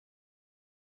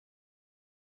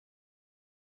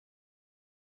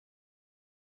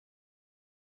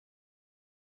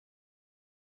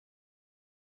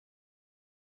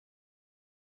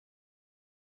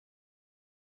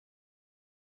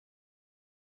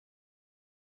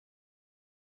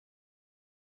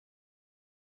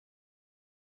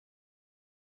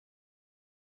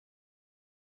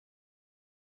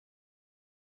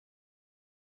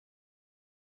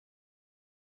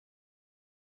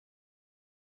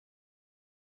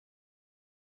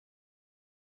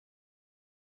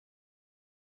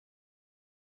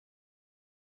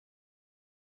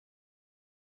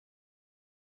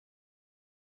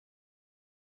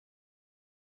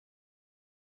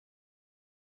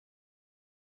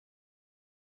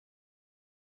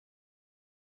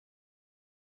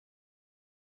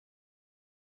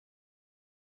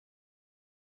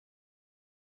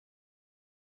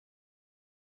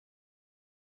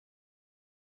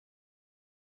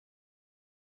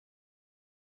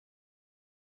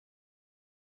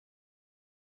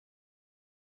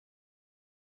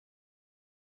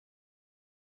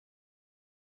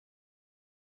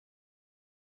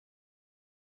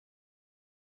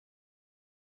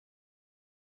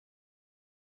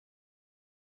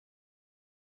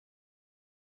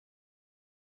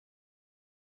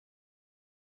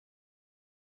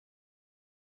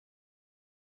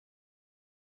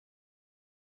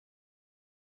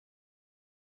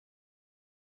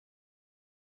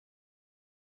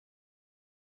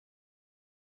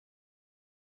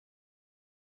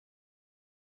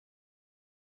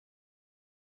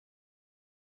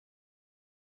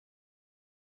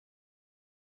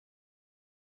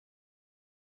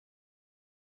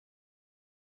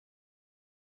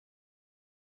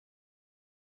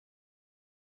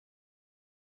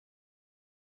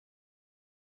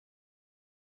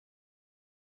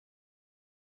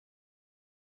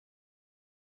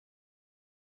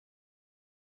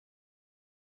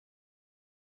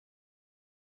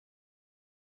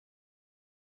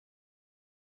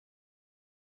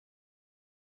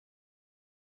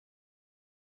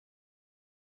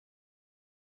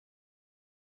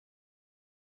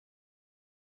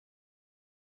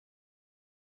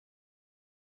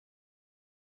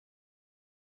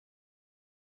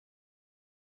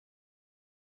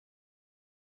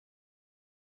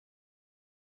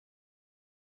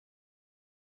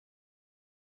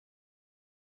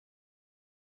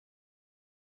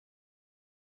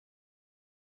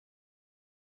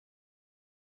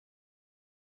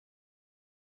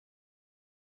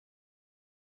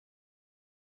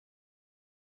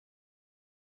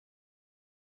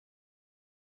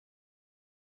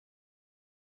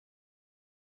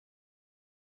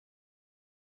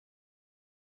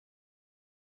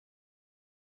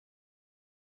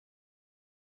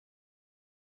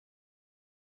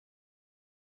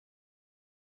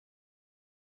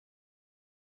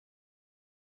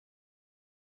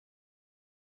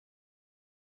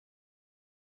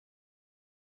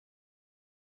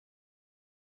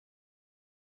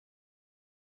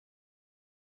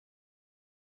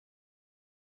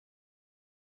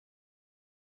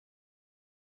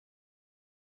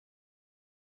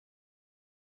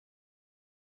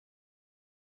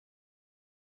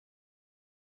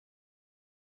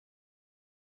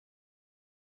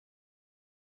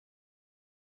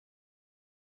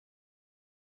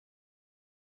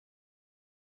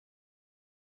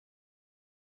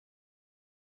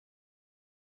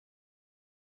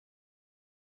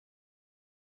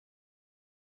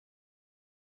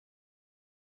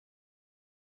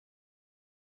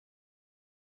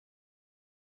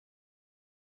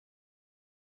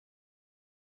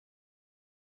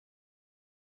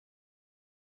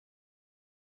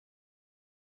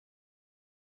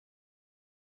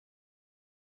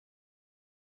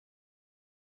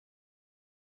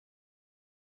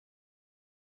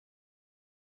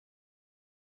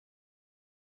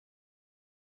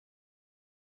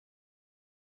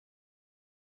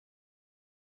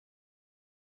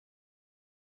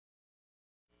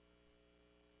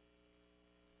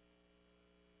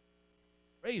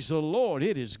Praise the Lord.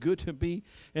 It is good to be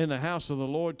in the house of the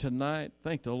Lord tonight.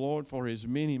 Thank the Lord for his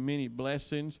many, many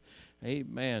blessings.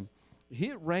 Amen.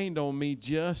 It rained on me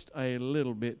just a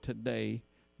little bit today.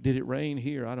 Did it rain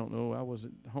here? I don't know. I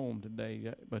wasn't home today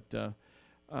yet. But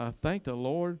thank the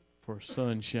Lord for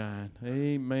sunshine.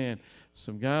 Amen.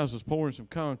 Some guys was pouring some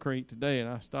concrete today, and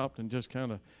I stopped and just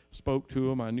kind of spoke to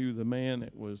them. I knew the man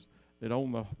that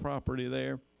owned the property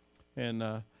there.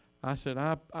 And I said,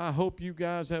 I hope you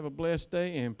guys have a blessed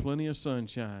day and plenty of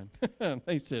sunshine.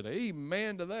 They said,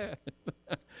 amen to that.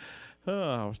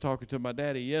 I was talking to my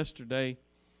daddy yesterday,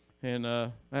 and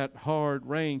that hard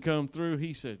rain come through.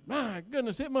 He said, my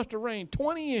goodness, it must have rained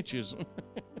 20 inches.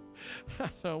 I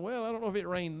said, well, I don't know if it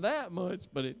rained that much,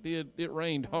 but it did. It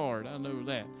rained hard. I know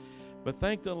that. But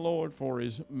thank the Lord for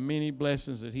his many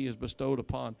blessings that he has bestowed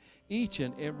upon each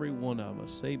and every one of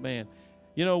us. Amen.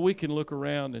 You know, we can look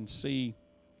around and see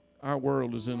our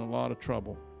world is in a lot of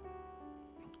trouble.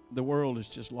 The world has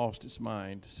just lost its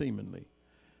mind, seemingly.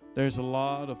 There's a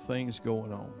lot of things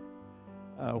going on.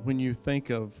 When you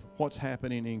think of what's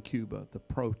happening in Cuba, the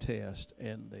protest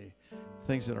and the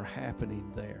things that are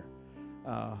happening there.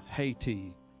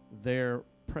 Haiti, their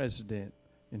president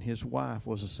and his wife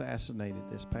was assassinated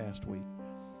this past week.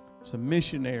 Some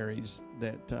missionaries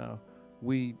that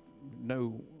we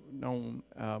known.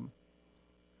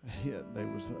 There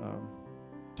was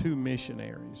two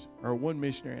missionaries, or one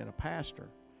missionary and a pastor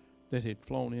that had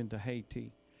flown into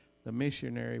Haiti. The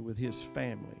missionary with his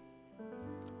family.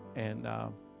 And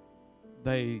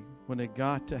when they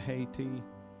got to Haiti,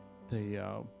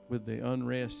 with the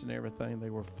unrest and everything, they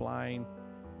were flying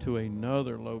to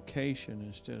another location.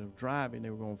 Instead of driving, they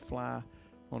were going to fly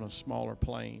on a smaller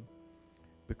plane.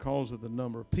 Because of the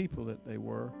number of people that they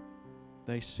were,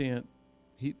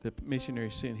 the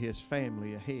missionary sent his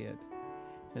family ahead.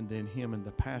 And then him and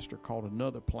the pastor caught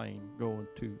another plane going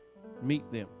to meet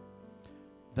them.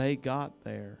 They got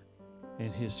there,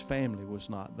 and his family was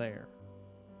not there.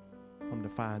 Come to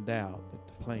find out that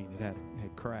the plane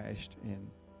had crashed, and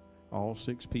all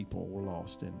 6 people were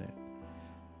lost in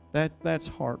that. That's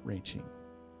heart-wrenching.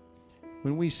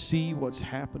 When we see what's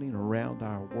happening around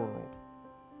our world,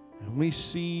 and we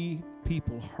see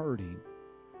people hurting,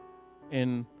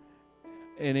 and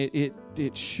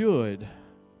it should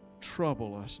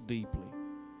trouble us deeply.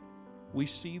 We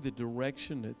see the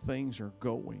direction that things are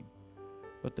going.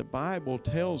 But the Bible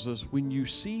tells us when you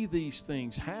see these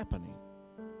things happening,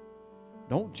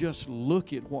 don't just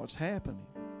look at what's happening,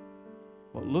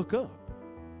 but look up.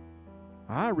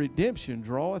 Our redemption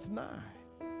draweth nigh.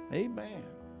 Amen.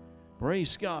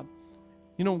 Praise God.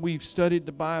 You know, we've studied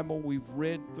the Bible, we've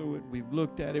read through it, we've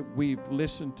looked at it, we've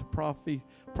listened to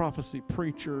prophecy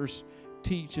preachers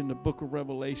teach in the book of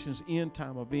Revelations, end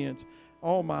time events.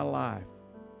 All my life,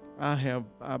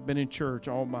 I've been in church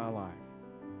all my life.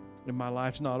 And my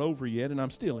life's not over yet, and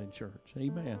I'm still in church.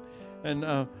 Amen.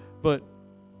 And but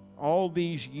all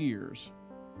these years,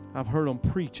 I've heard them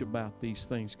preach about these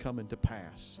things coming to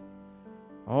pass.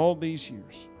 All these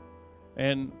years.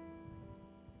 And,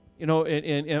 you know,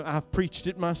 and I've preached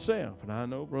it myself. And I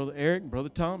know Brother Eric and Brother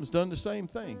Tom has done the same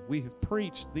thing. We have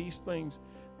preached these things.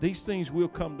 These things will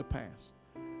come to pass.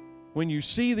 When you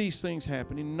see these things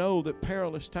happening, know that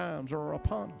perilous times are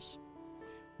upon us.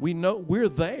 We know we're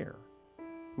there.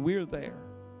 We're there.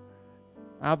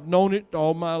 I've known it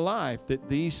all my life that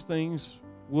these things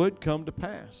would come to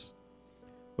pass.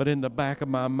 But in the back of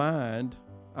my mind,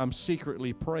 I'm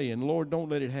secretly praying, Lord, don't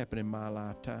let it happen in my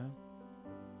lifetime.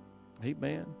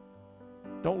 Amen.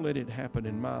 Don't let it happen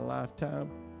in my lifetime.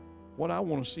 What I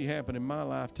want to see happen in my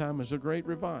lifetime is a great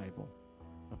revival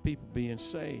of people being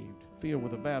saved, filled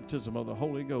with the baptism of the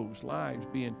Holy Ghost, lives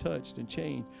being touched and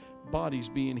changed, bodies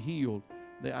being healed,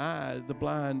 the eyes, the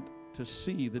blind to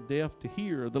see, the deaf to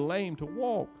hear, the lame to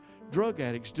walk, drug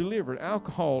addicts delivered,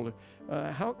 alcoholics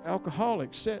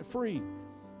set free.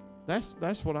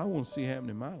 That's what I want to see happen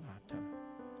in my lifetime.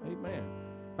 Amen.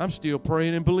 I'm still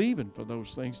praying and believing for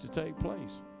those things to take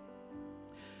place.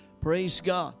 Praise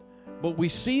God. But we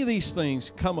see these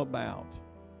things come about,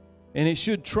 and it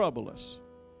should trouble us.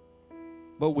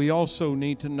 But we also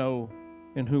need to know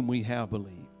in whom we have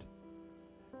believed.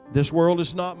 This world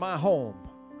is not my home.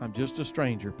 I'm just a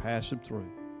stranger passing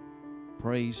through.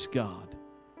 Praise God.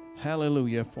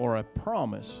 Hallelujah for a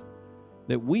promise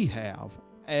that we have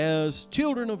as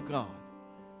children of God.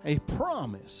 A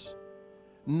promise.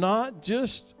 Not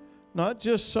just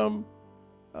some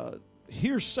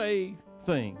hearsay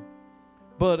thing,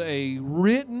 but a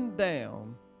written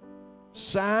down,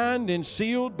 signed and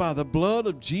sealed by the blood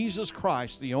of Jesus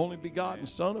Christ, the only begotten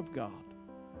Son of God.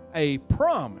 A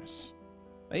promise.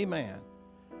 Amen.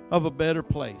 Of a better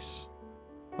place,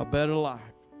 a better life.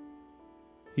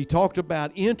 He talked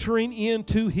about entering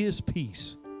into His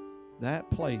peace, that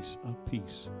place of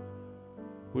peace,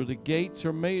 where the gates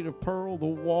are made of pearl, the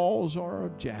walls are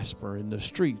of jasper, and the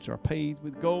streets are paved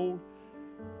with gold,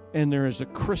 and there is a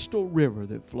crystal river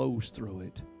that flows through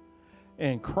it.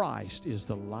 And Christ is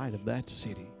the light of that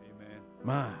city. Amen.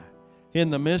 My, in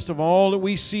the midst of all that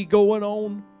we see going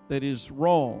on that is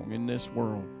wrong in this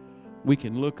world, we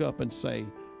can look up and say,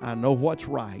 I know what's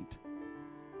right.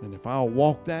 And if I'll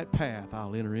walk that path,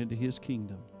 I'll enter into His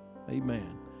kingdom.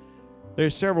 Amen.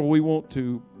 There's several we want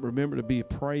to remember to be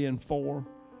praying for.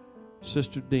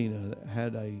 Sister Dina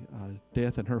had a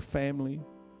death in her family.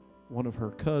 One of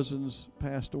her cousins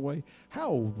passed away. How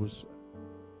old was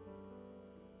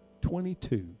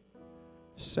 22?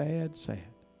 Sad, sad.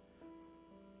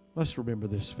 Let's remember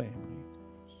this family.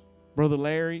 Brother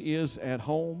Larry is at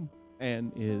home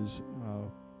and is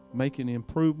making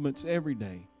improvements every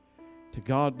day. To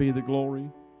God be the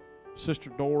glory. Sister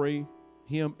Dory,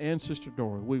 him and Sister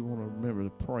Dory, we want to remember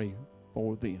to pray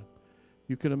for them.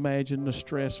 You can imagine the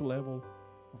stress level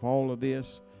of all of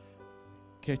this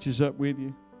catches up with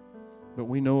you. But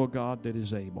we know a God that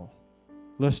is able.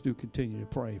 Let's continue to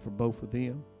pray for both of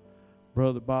them.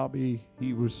 Brother Bobby,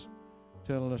 he was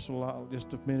telling us a lot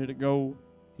just a minute ago.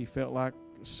 He felt like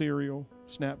cereal,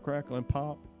 snap, crackle, and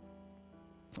pop.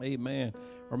 Amen.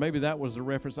 Or maybe that was the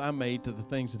reference I made to the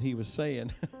things that he was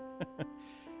saying.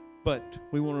 But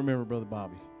we want to remember Brother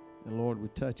Bobby. The Lord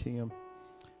would touch him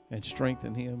and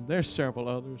strengthen him. There's several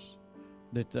others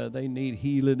that they need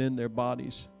healing in their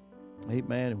bodies.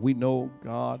 Amen. And we know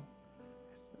God.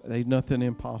 There's nothing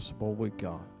impossible with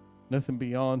God. Nothing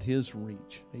beyond His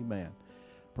reach. Amen.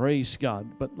 Praise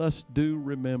God. But let's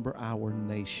remember our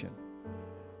nation,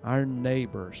 our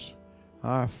neighbors,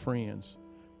 our friends,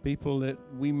 people that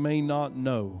we may not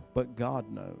know, but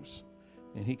God knows.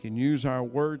 And He can use our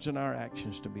words and our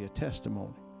actions to be a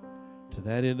testimony to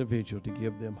that individual to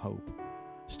give them hope.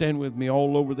 Stand with me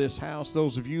all over this house.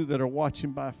 Those of you that are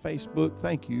watching by Facebook,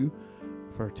 thank you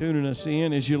for tuning us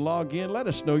in. As you log in, let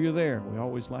us know you're there. We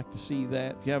always like to see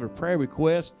that. If you have a prayer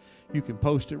request, you can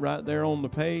post it right there on the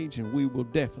page, and we will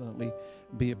definitely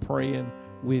be praying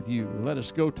with you. Let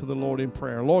us go to the Lord in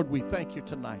prayer. Lord, we thank you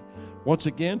tonight once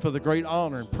again for the great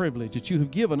honor and privilege that you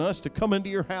have given us to come into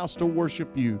your house to worship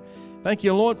you. Thank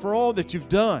you, Lord, for all that you've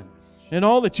done and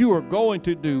all that you are going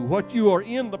to do, what you are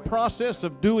in the process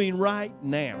of doing right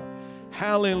now.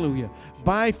 Hallelujah.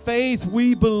 By faith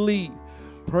we believe.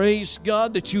 Praise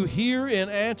God that you hear and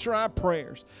answer our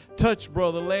prayers. Touch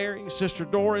Brother Larry, Sister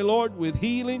Dory, Lord, with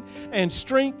healing and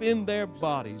strength in their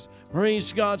bodies.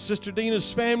 Praise God, Sister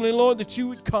Dina's family, Lord, that you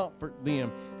would comfort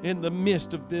them in the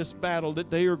midst of this battle that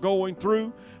they are going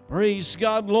through. Praise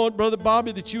God, Lord, Brother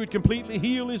Bobby, that you would completely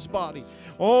heal his body.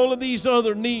 All of these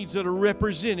other needs that are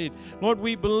represented, Lord,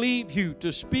 we believe you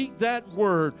to speak that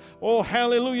word. Oh,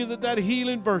 hallelujah, that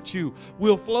healing virtue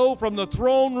will flow from the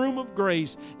throne room of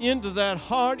grace into that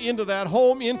heart, into that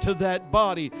home, into that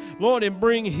body, Lord, and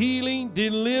bring healing,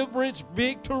 deliverance,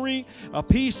 victory, a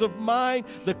peace of mind,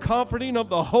 the comforting of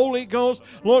the Holy Ghost.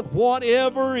 Lord,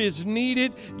 whatever is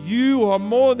needed, you are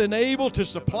more than able to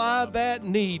supply that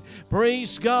need.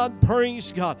 Praise God,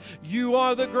 praise God. You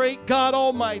are the great God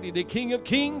Almighty, the King of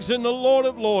Kings and the Lord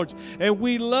of Lords, and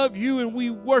we love you and we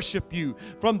worship you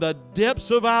from the depths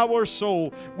of our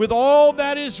soul. With all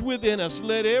that is within us,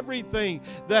 let everything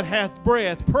that hath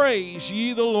breath praise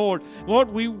ye the Lord. Lord,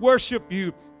 we worship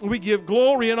you. We give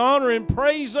glory and honor and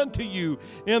praise unto you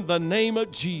in the name of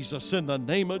Jesus. In the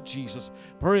name of Jesus.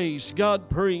 Praise God,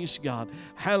 praise God.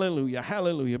 Hallelujah,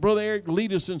 hallelujah. Brother Eric,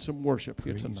 lead us in some worship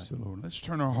here tonight. Praise the Lord. Let's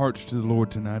turn our hearts to the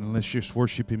Lord tonight and let's just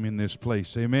worship Him in this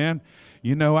place. Amen.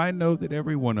 You know, I know that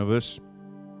every one of us,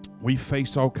 we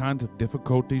face all kinds of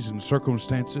difficulties and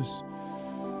circumstances.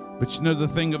 But you know, the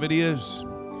thing of it is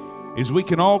we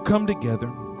can all come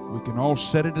together. We can all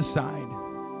set it aside.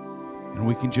 And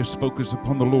we can just focus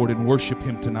upon the Lord and worship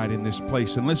Him tonight in this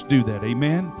place. And let's do that.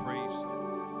 Amen. Praise.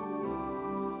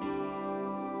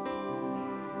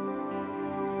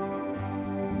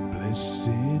 Blessed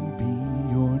be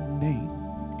your name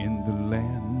in the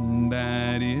land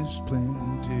that is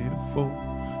plentiful,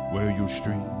 where your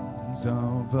streams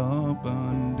of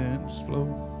abundance flow.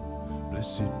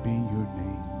 Blessed be your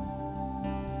name.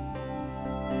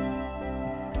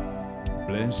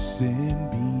 Blessed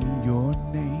be your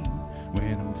name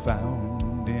when I'm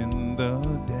found in the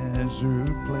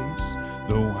desert place.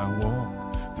 Though I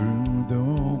walk through the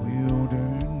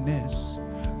wilderness,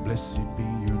 blessed be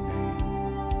your name.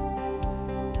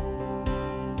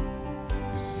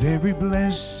 'Cause every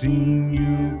blessing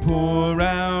you pour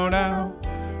out, I'll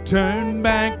turn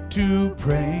back to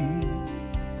praise.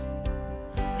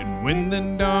 And When the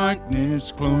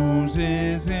darkness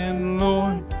closes in,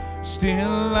 Lord,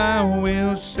 still I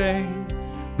will say,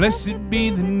 blessed be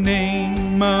the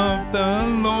name of the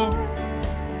Lord.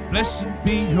 Blessed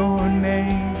be your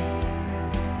name.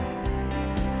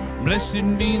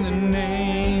 Blessed be the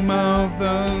name of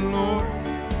the Lord.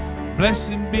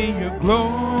 Blessed be your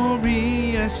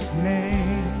glorious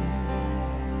name.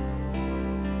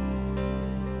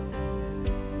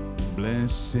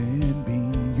 Blessed be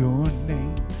your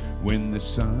name when the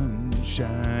sun's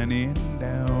shining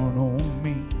down on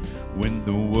me, when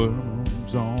the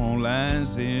world's all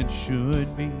as it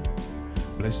should be.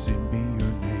 Blessed be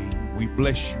your name. We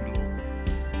bless you, Lord.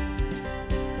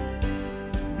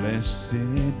 Blessed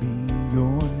be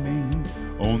your name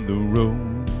on the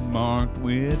road marked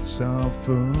with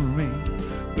suffering,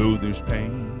 though there's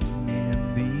pain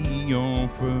in the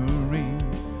offering.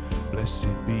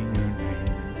 Blessed be your name.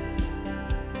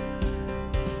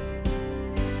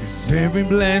 'Cause every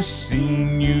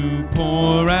blessing you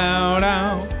pour out,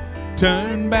 I'll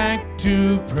turn back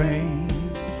to praise.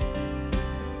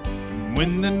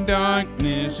 When the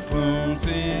darkness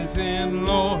closes in,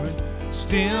 Lord,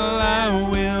 still I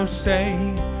will say,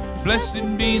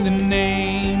 blessed be the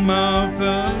name of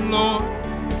the Lord.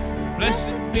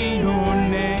 Blessed be your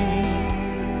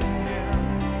name.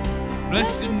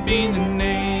 Blessed be the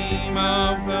name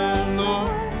of the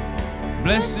Lord.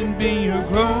 Blessed be your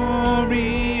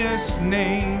glorious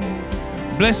name.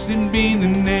 Blessed be the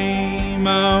name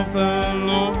of the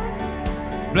Lord.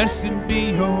 Blessed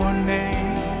be your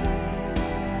name.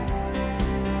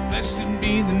 Blessed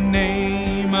be the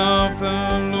name of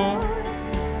the Lord.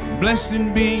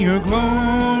 Blessed be your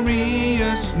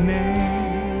glorious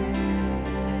name.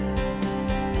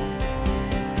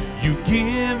 You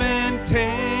give and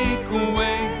take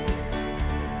away.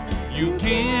 You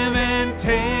give and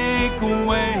take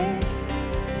away.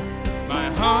 My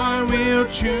heart will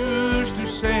choose to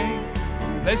say,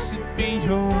 blessed be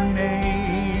your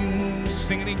name.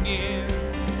 Sing it again.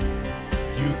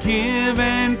 You give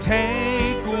and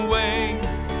take away.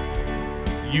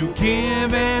 You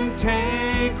give and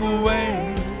take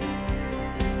away.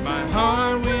 My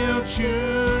heart will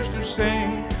choose to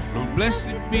say, oh,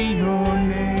 blessed be your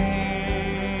name.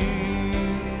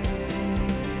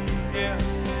 Yeah.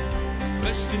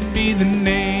 Blessed be the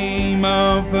name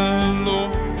of the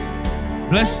Lord.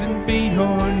 Blessed be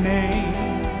your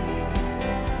name.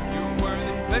 You're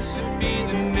worthy. Blessed be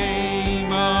the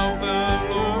name of the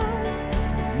Lord.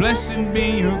 Blessed be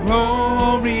your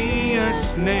glorious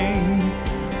name.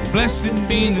 Blessed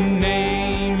be the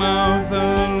name of the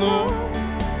Lord.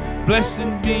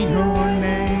 Blessed be your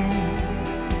name.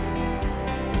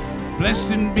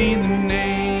 Blessed be the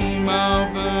name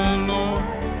of the Lord.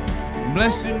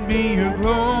 Blessed be your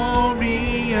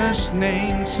glorious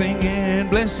name. Singing,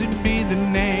 blessed be the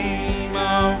name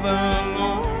of the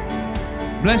Lord.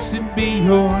 Blessed be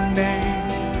your name.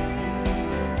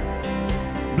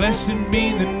 Blessed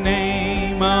be the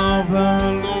name of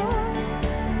the Lord.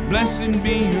 Blessed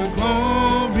be your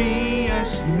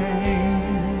glorious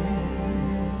name.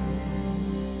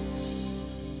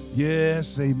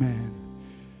 Yes, amen.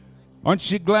 Aren't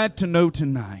you glad to know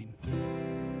tonight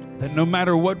that no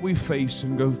matter what we face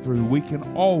and go through, we can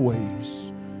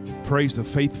always praise the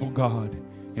faithful God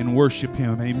and worship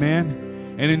Him,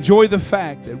 amen? And enjoy the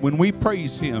fact that when we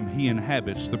praise Him, He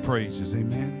inhabits the praises,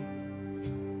 amen?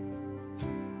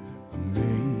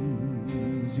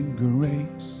 Amazing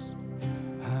grace,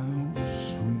 how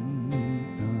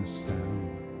sweet the sound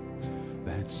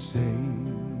that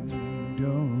saved a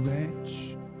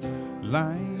wretch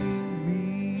like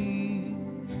me.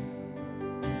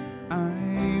 I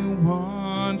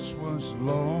once was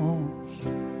lost,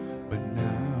 but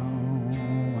now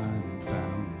I'm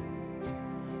found.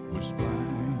 Was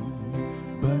blind,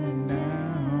 but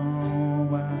now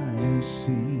I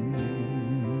see.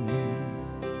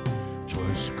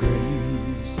 'Twas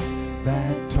grace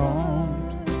that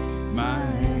taught my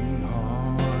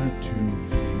heart to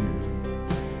fear,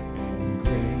 and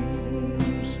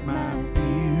grace my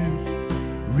fears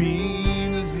relieved.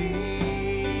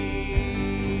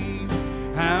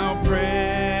 How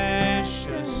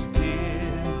precious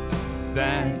did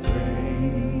that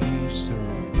grace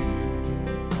appear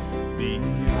the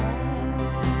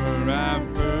hour I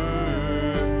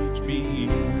first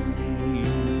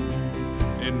believed.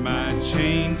 And my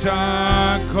chains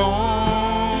are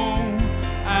gone,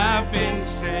 I've been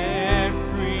set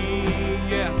free,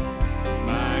 yeah.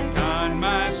 My God,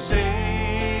 my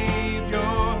Savior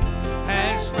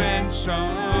has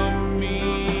ransomed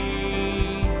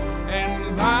me,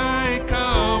 and like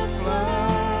a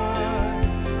flood,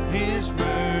 His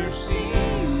mercy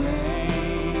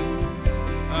reigns.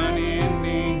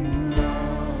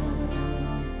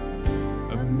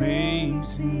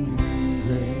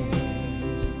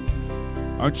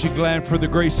 Aren't you glad for the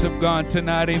grace of God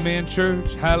tonight? Amen,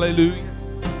 church. Hallelujah.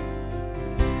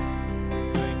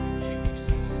 Thank you,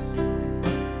 Jesus.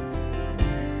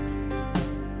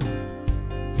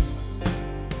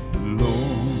 The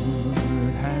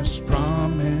Lord has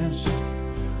promised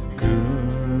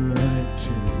good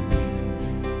to me.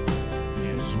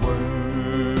 His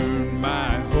word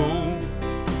my hope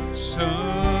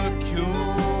secures,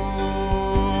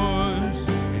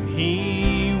 and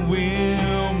He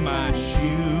will my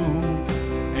shield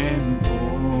and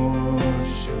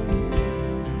portion,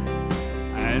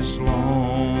 as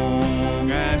long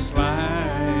as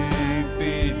life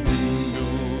endures,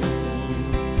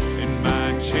 and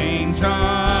my chains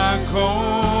are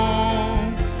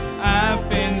cold. I've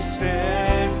been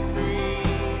set free.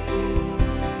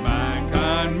 My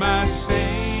God, my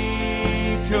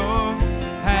Savior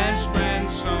has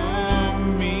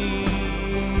ransomed me,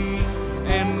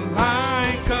 and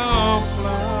like a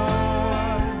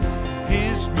flood,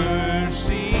 His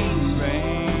mercy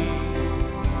reigns,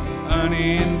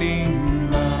 unending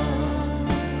love,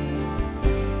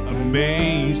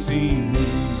 amazing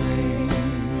grace,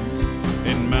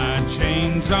 and my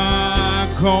chains are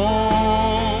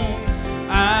cold.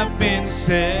 I've been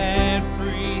set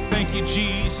free. Thank you,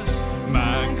 Jesus.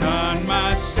 My God,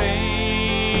 my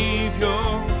Savior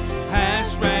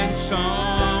has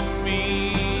ransomed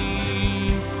me,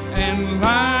 and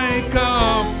like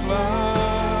a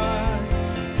flood,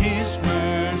 His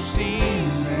mercy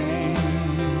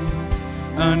reigns,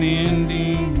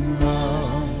 unending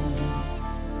love,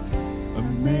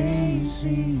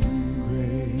 amazing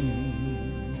grace.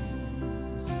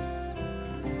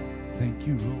 Thank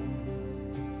you, Lord.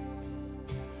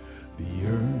 The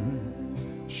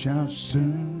earth shall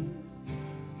soon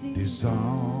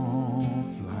dissolve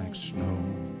like snow.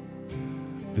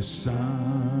 The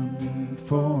sun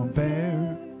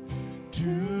forbear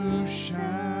to shine,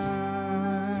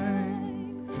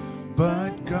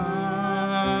 but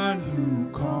God who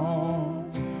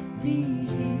called me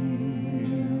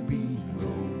here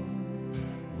below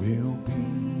will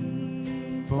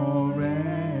be forever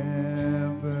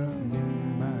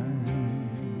mine,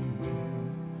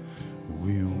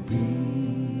 will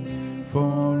be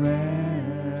forever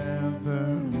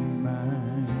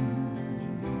mine.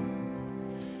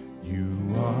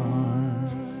 You are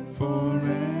forever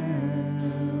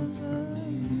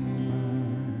mine.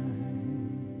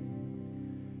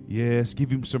 Yes, give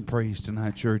Him some praise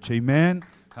tonight, church. Amen.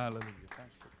 Hallelujah.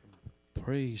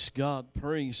 Praise God,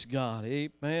 praise God.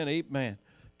 Amen, amen.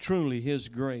 Truly, His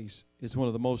grace is one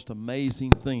of the most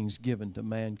amazing things given to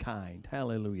mankind.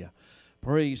 Hallelujah.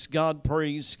 Praise God,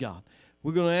 praise God.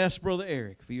 We're going to ask Brother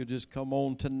Eric if he'll just come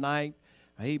on tonight.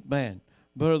 Amen.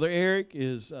 Brother Eric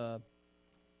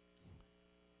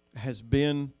has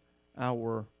been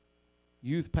our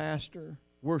youth pastor,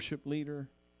 worship leader,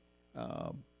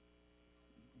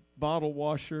 bottle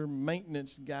washer,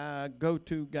 maintenance guy,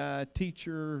 go-to guy,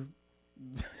 teacher.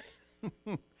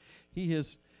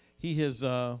 He's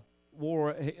not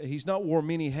wore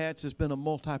many hats. It's been a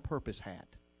multi-purpose hat.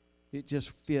 It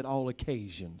just fit all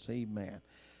occasions. Amen.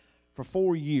 For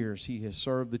 4 years, he has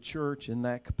served the church in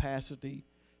that capacity.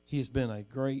 He has been a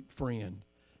great friend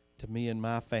to me and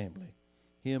my family.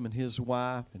 Him and his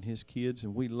wife and his kids,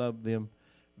 and we love them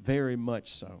very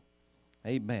much so.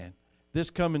 Amen. This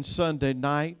coming Sunday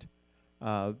night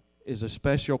is a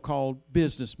special called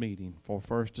business meeting for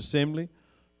First Assembly,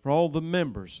 for all the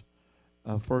members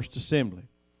of First Assembly.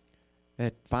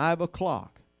 At 5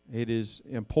 o'clock, it is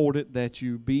important that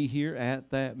you be here at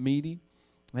that meeting.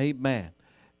 Amen.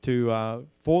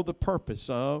 For the purpose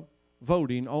of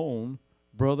voting on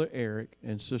Brother Eric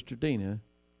and Sister Dina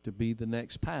to be the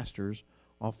next pastors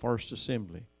of First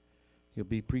Assembly. He'll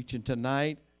be preaching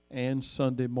tonight and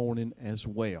Sunday morning as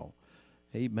well.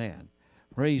 Amen.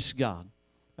 Praise God.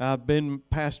 I've been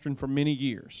pastoring for many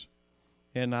years,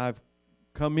 and I've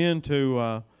come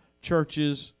into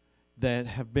churches that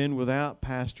have been without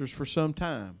pastors for some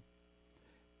time.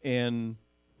 And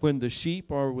when the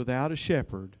sheep are without a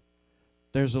shepherd,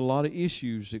 there's a lot of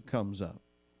issues that comes up.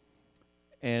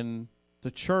 And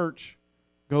the church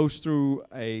goes through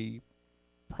a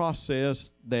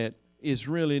process that is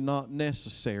really not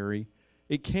necessary.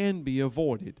 It can be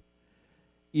avoided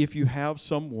if you have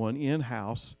someone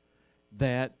in-house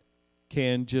that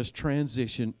can just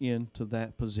transition into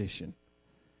that position.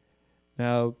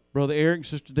 Now, Brother Eric and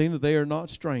Sister Dina, they are not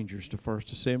strangers to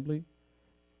First Assembly.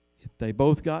 They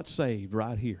both got saved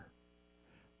right here.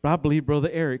 I believe Brother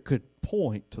Eric could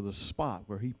point to the spot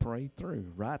where he prayed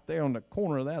through, right there on the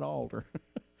corner of that altar.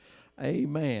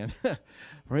 Amen.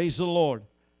 Praise the Lord.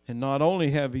 And not only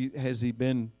has he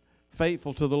been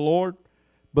faithful to the Lord,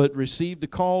 but received the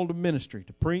call to ministry,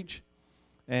 to preach,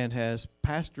 and has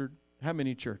pastored how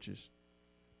many churches?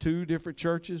 2 different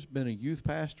churches, been a youth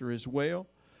pastor as well,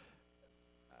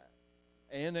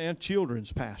 and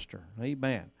children's pastor.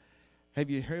 Amen. Have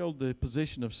you held the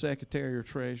position of secretary or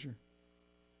treasurer?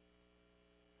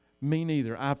 Me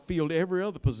neither. I've filled every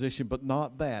other position, but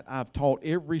not that. I've taught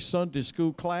every Sunday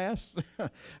school class.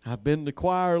 I've been the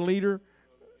choir leader.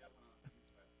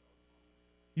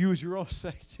 You was your own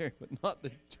secretary, but not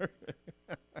the church.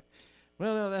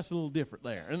 Well, no, that's a little different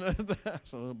there.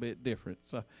 That's a little bit different.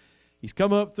 So he's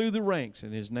come up through the ranks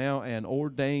and is now an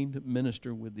ordained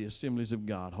minister with the Assemblies of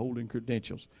God, holding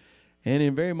credentials, and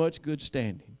in very much good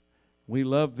standing. We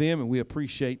love them and we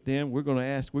appreciate them. We're going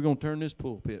to turn this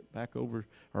pulpit back over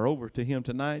to him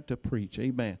tonight to preach.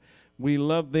 Amen. We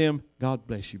love them. God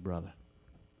bless you, brother.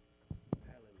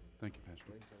 Thank you,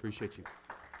 Pastor. Appreciate you.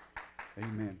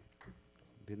 Amen.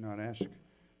 Did not ask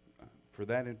for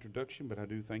that introduction, but I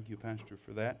do thank you, Pastor,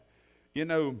 for that. You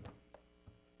know,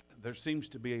 there seems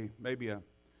to be maybe a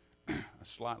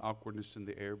slight awkwardness in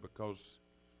the air because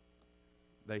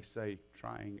they say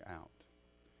trying out.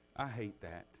 I hate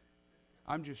that.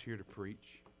 I'm just here to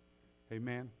preach.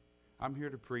 Amen. I'm here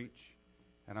to preach,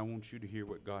 and I want you to hear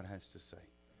what God has to say.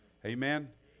 Amen.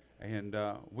 And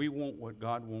we want what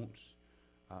God wants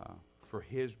for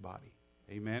His body.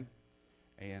 Amen.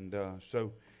 And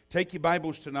so take your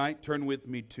Bibles tonight. Turn with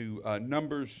me to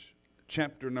Numbers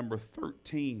chapter number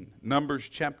 13. Numbers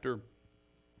chapter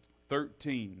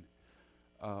 13.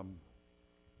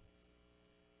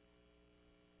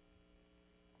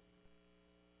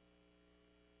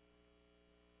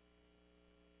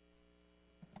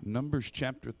 Numbers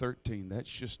chapter 13. That's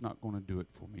just not going to do it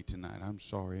for me tonight. I'm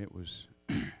sorry. It was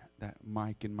that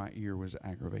mic in my ear was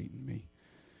aggravating me.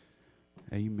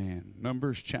 Amen.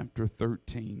 Numbers chapter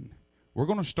 13. We're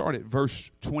going to start at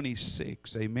verse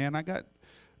 26. Amen. I got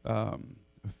a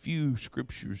few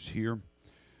scriptures here.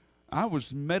 I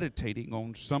was meditating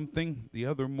on something the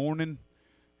other morning,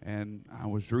 and I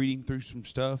was reading through some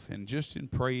stuff and just in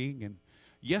praying. And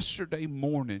yesterday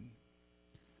morning,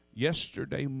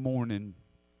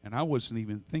 and I wasn't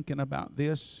even thinking about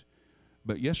this,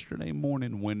 but yesterday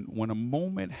morning, when a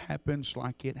moment happens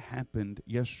like it happened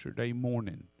yesterday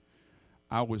morning,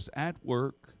 I was at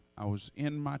work, I was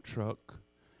in my truck,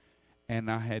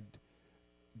 and I had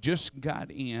just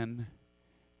got in,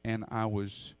 and I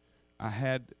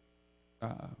had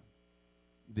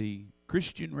the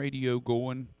Christian radio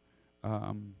going.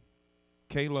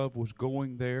 K-Love was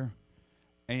going there,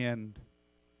 and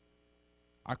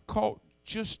I caught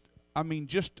just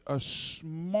a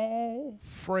small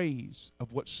phrase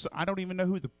of what, I don't even know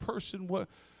who the person was.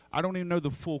 I don't even know the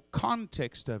full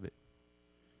context of it.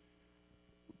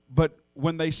 But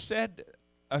when they said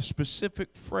a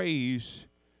specific phrase,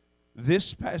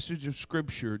 this passage of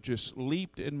Scripture just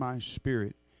leaped in my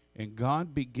spirit, and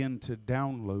God began to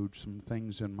download some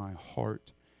things in my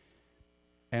heart.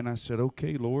 And I said,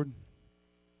 okay, Lord,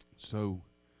 so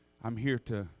I'm here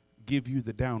to give you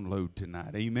the download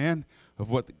tonight, amen, of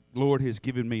what the Lord has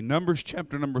given me. Numbers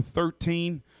chapter number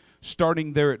 13,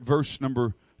 starting there at verse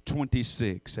number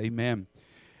 26, amen.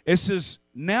 It says,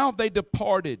 now they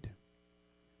departed,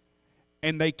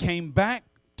 and they came back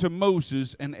to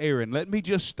Moses and Aaron. Let me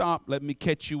just stop. Let me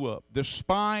catch you up. The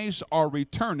spies are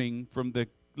returning from the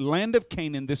land of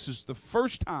Canaan. This is the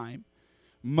first time.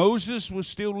 Moses was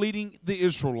still leading the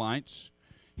Israelites.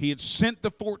 He had sent the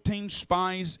 14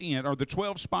 spies in, or the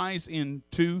 12 spies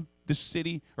into the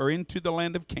city, or into the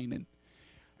land of Canaan.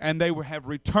 And they have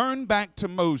returned back to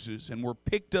Moses, and were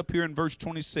picked up here in verse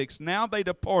 26. Now they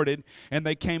departed, and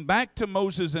they came back to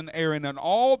Moses and Aaron and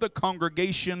all the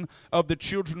congregation of the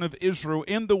children of Israel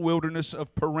in the wilderness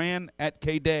of Paran at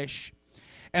Kadesh.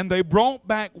 And they brought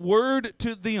back word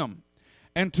to them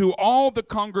and to all the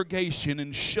congregation,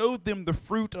 and showed them the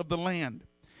fruit of the land.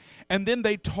 And then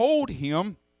they told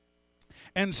him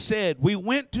and said, we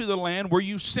went to the land where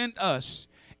you sent us,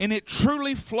 and it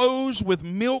truly flows with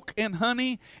milk and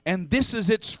honey, and this is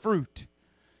its fruit.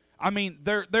 I mean,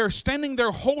 they're standing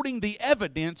there holding the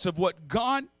evidence of what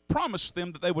God promised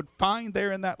them that they would find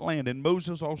there in that land. And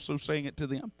Moses also saying it to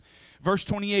them. Verse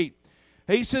 28,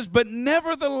 he says, but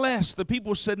nevertheless, the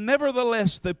people said,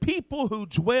 nevertheless, the people who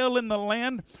dwell in the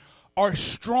land are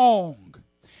strong,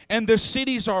 and the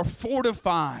cities are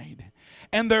fortified,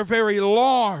 and they're very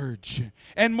large.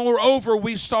 And moreover,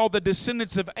 we saw the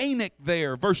descendants of Anak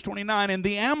there. Verse 29, and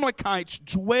the Amalekites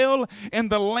dwell in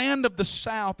the land of the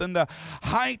south, and the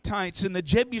Hittites and the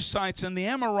Jebusites and the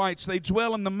Amorites, they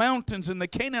dwell in the mountains, and the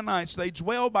Canaanites, they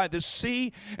dwell by the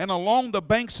sea and along the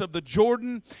banks of the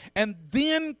Jordan. And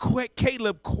then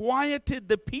Caleb quieted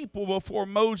the people before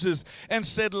Moses and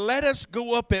said, let us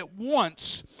go up at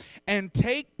once and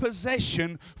take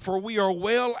possession, for we are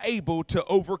well able to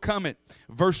overcome it.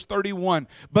 Verse 31,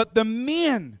 but the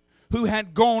men who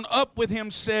had gone up with him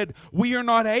said, we are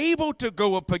not able to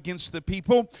go up against the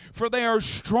people, for they are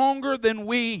stronger than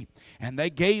we. And they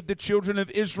gave the children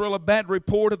of Israel a bad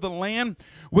report of the land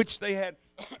which they had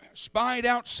spied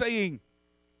out, saying,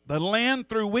 the land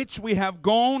through which we have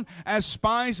gone as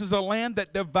spies is a land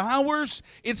that devours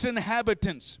its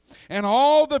inhabitants. And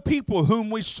all the people whom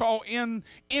we saw in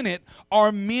it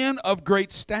are men of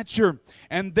great stature.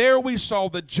 And there we saw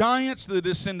the giants, the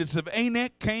descendants of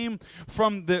Anak came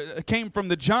from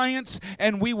the giants,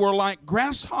 and we were like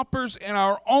grasshoppers in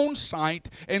our own sight,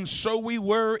 and so we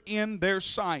were in their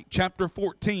sight. Chapter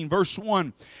 14, verse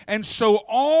 1. And so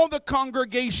all the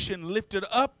congregation lifted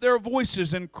up their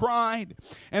voices and cried,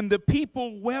 and the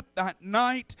people wept that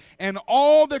night, and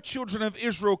all the children of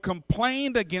Israel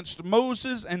complained against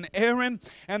Moses and Aaron,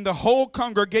 and the whole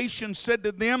congregation said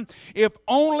to them, if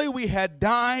only we had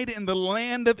died in the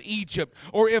land of Egypt,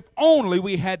 or if only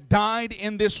we had died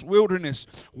in this wilderness.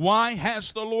 Why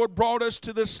has the Lord brought us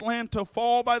to this land to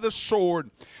fall by the sword,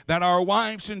 that our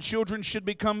wives and children should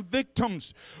become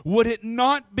victims? Would it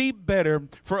not be better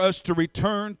for us to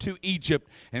return to Egypt?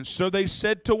 And so they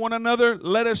said to one another,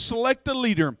 let us select a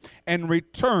leader and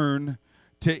return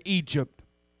to Egypt.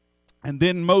 And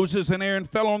then Moses and Aaron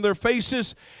fell on their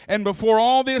faces, and before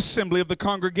all the assembly of the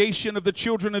congregation of the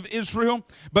children of Israel.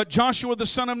 But Joshua the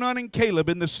son of Nun and Caleb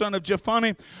and the son of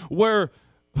Jephunneh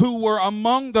who were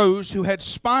among those who had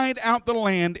spied out the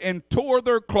land, and tore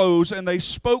their clothes, and they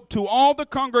spoke to all the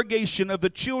congregation of the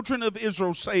children of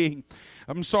Israel, saying,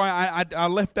 I'm sorry, I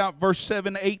left out verse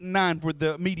 7, 8, and 9 for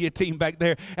the media team back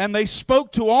there. And they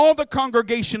spoke to all the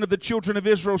congregation of the children of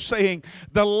Israel, saying,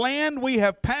 the land we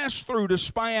have passed through to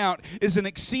spy out is an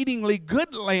exceedingly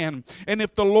good land. And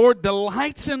if the Lord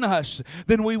delights in us,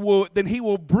 then he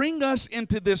will bring us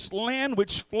into this land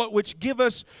which give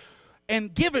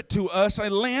it to us, a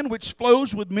land which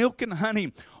flows with milk and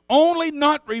honey. Only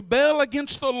not rebel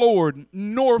against the Lord,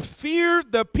 nor fear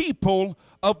the people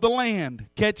of the land.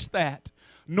 Catch that.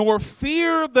 Nor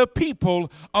fear the people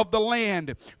of the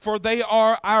land, for they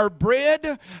are our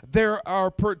bread.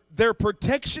 Their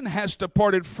protection has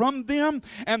departed from them,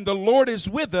 and the Lord is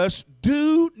with us.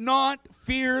 Do not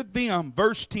fear them.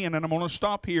 Verse 10, and I'm going to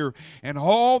stop here. And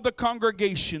all the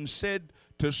congregation said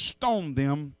to stone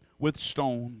them with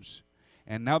stones.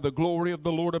 And now the glory of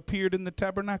the Lord appeared in the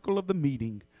tabernacle of the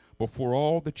meeting before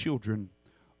all the children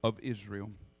of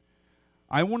Israel.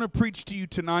 I want to preach to you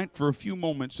tonight for a few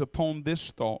moments upon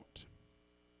this thought.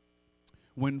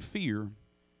 When fear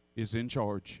is in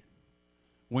charge.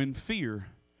 When fear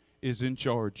is in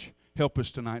charge. Help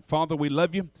us tonight. Father, we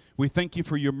love you. We thank you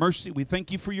for your mercy. We thank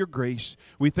you for your grace.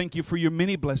 We thank you for your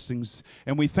many blessings.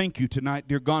 And we thank you tonight,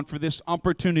 dear God, for this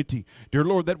opportunity, dear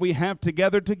Lord, that we have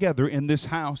together in this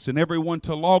house, and everyone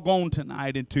to log on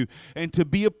tonight and to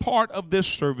be a part of this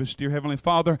service, dear Heavenly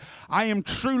Father. I am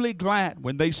truly glad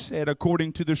when they said,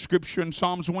 according to the scripture in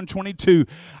Psalms 122,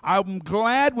 I'm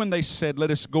glad when they said, let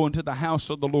us go into the house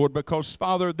of the Lord, because,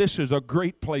 Father, this is a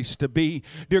great place to be.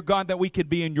 Dear God, that we could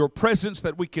be in your presence,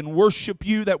 that we can worship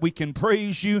you, that we can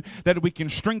praise you, that we can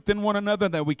strengthen one another,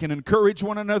 that we can encourage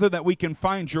one another, that we can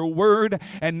find your word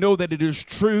and know that it is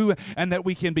true, and that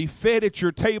we can be fed at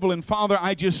your table. And Father,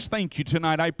 I just thank you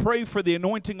tonight. I pray for the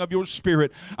anointing of your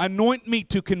Spirit. Anoint me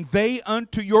to convey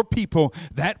unto your people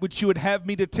that which you would have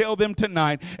me to tell them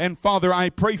tonight. And Father, I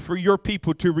pray for your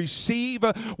people to receive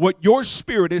what your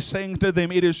Spirit is saying to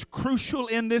them. It is crucial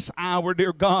in this hour,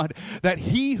 dear God, that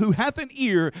he who hath an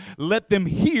ear, let them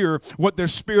hear what the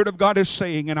Spirit of God is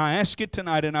saying. And I ask it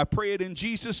tonight, and I pray it in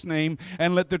Jesus' name,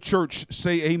 and let the church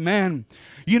say amen.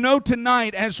 You know,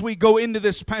 tonight as we go into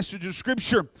this passage of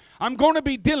Scripture, I'm going to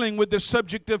be dealing with the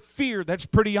subject of fear. That's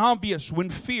pretty obvious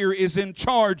when fear is in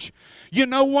charge. You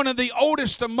know, one of the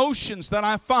oldest emotions that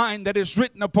I find that is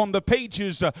written upon the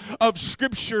pages of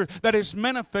Scripture that is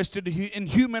manifested in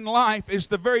human life is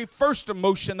the very first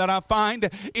emotion that I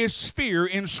find is fear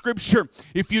in Scripture.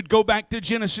 If you'd go back to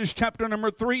Genesis chapter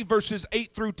number 3, verses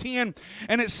 8 through 10,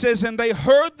 and it says, and they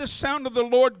heard the sound of the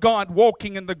Lord God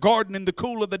walking in the garden in the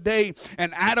cool of the day,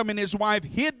 and Adam and his wife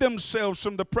hid themselves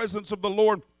from the presence of the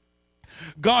Lord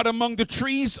God among the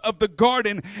trees of the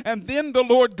garden. And then the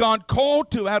Lord God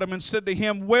called to Adam and said to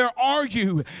him, where are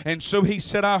you? And so he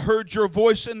said, I heard your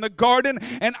voice in the garden,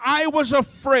 and I was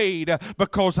afraid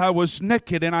because I was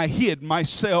naked and I hid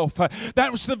myself.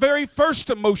 That was the very first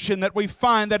emotion that we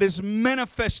find that is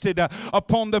manifested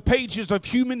upon the pages of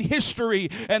human history,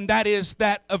 and that is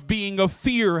that of being of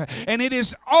fear. And it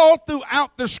is all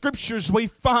throughout the scriptures we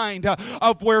find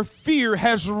of where fear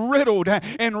has riddled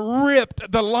and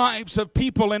ripped the lives of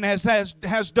people and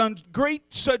has done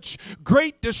such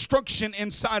great destruction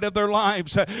inside of their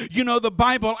lives. You know, the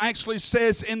Bible actually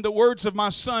says, in the words of my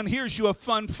son, here's you a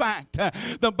fun fact.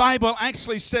 The Bible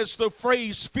actually says the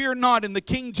phrase fear not in the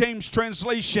King James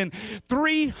translation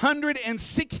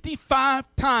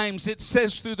 365 times. It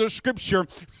says through the scripture,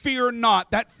 fear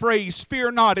not. That phrase,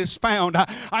 fear not, is found.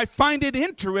 I find it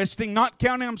interesting, not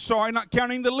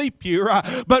counting the leap year,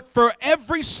 but for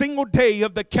every single day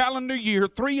of the calendar year,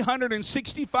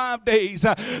 365 days,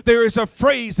 there is a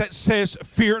phrase that says,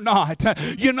 fear not.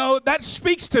 You know, that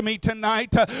speaks to me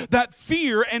tonight, that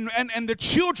fear and the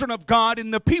children of God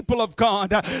and the people of God,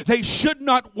 they should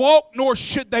not walk, nor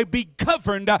should they be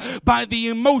governed by the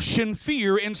emotion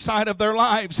fear inside of their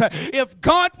lives. If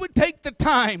God would take the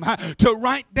time to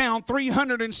write down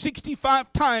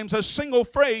 365 times a single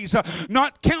phrase,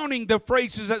 not counting the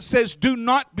phrases that says do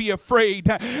not be afraid,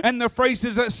 and the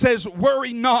phrases that says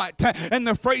worry not, and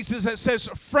the phrases that says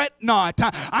fret not,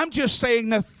 I'm just saying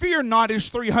that fear not is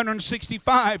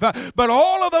 365, but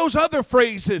all of those other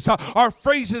phrases are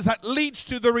phrases that leads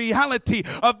to the reality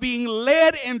of being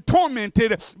led and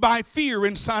tormented by fear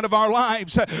inside of our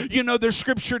lives. You know, the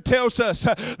scripture tells us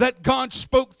that God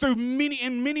spoke through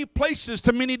in many places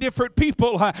to many different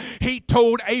people. He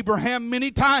told Abraham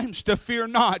many times to fear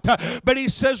not, but he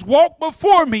says, walk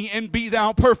before me and be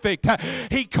thou perfect.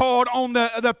 He called on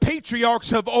the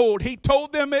patriarchs of old. He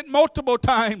told them it multiple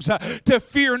times to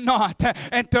fear not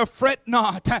and to fret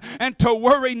not and to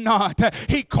worry not.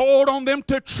 He called on them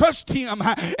to trust him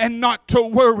and not to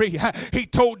worry. He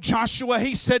told Joshua,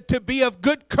 he said, to be of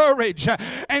good courage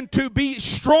and to be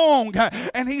strong.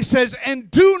 And he says, and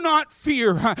do not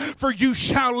fear, for you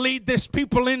shall lead this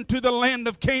people into the land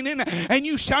of Canaan, and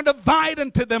you shall divide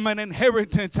unto them an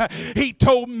inheritance. He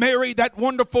told Mary that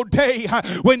wonderful day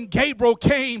when Gabriel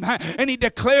came and he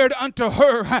declared unto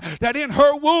her that in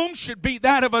her womb should be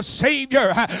that of a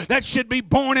Savior that should be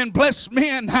born and bless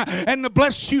men and to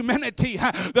bless humanity.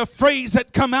 The phrase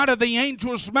that come out of the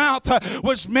angel's mouth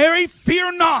was, Mary,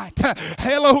 fear not.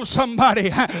 Hello, somebody.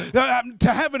 To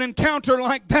have an encounter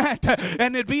like that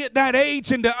and to be at that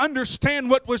age and to understand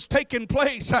what was taking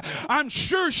place, I'm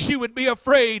sure she would be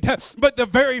afraid. But the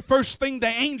very first thing the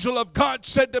angel of God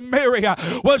said to Mary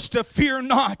was to fear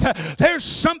not. There's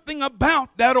something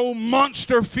about that old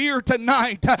monster fear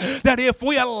tonight that if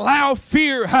we allow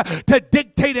fear to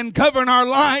dictate and govern our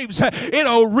lives,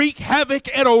 it'll wreak havoc,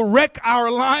 it'll wreck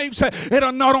our lives.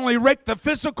 It'll not only wreck the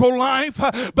physical life,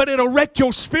 but it'll wreck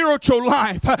your spiritual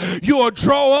life. You'll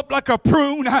draw up like a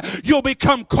prune, you'll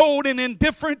become cold and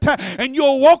indifferent, and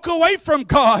you'll walk away from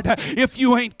God if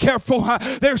you ain't careful.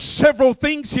 There's several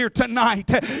things here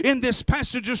tonight in this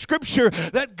passage of scripture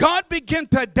that God began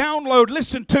to download.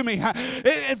 Listen to me.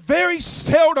 Very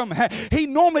seldom, he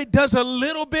normally does a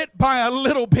little bit by a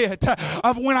little bit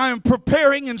of when I am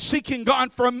preparing and seeking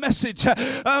God for a message.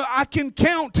 I can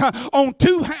count on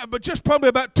probably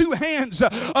about two hands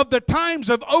of the times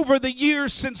of over the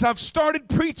years since I've started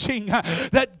preaching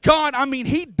that God,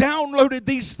 he downloaded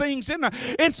these things in.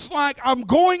 It's like I'm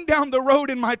going down the road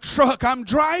in my truck. I'm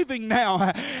driving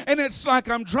now, and it's like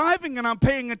I'm driving and I'm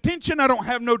paying attention. I don't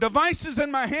have no devices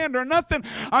in my hand or nothing.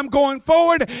 I'm going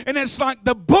forward, and it's like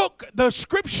the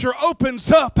scripture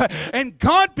opens up, and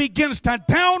God begins to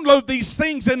download these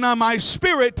things in my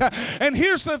spirit. And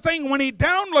here's the thing, when he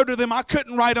downloaded them, I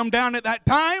couldn't write them down at that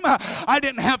time. I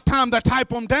didn't have time to type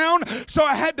them down, so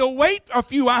I had to wait a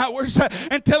few hours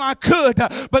until I could.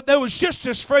 But they was just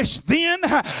as fresh then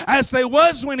as they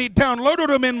was when he downloaded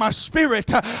them in my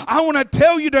spirit. I want to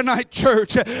tell you tonight,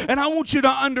 church, and I want you to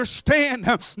understand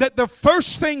that the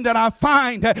first thing that I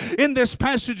find in this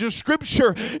passage of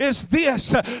scripture is this,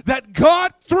 that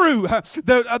God through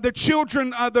the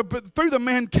children, through the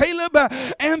man Caleb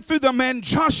and through the man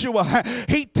Joshua,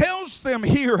 he tells them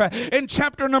here in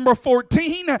chapter number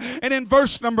 14 and in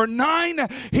verse number 9,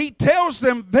 he tells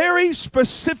them very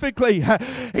specifically,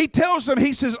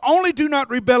 he says, only do not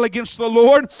rebel against the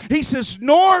Lord. He says,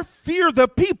 nor fear the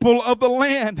people of the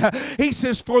land. He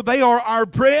says, for they are our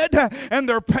bread, and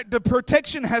the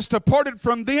protection has departed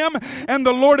from them, and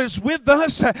the Lord is with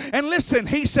us. And listen,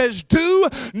 he says, do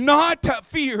not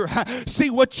fear. See,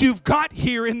 what you've got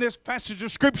here in this passage passage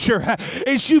of Scripture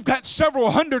is you've got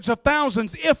several hundreds of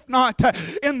thousands, if not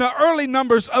in the early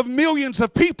numbers of millions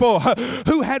of people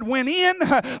who had went in.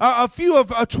 A few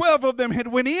of 12 of them had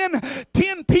went in.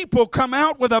 10 people come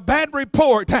out with a bad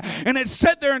report, and it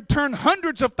sat there and turned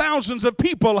hundreds of thousands of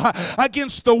people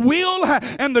against the will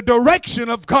and the direction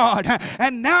of God.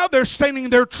 And now they're standing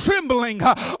there trembling,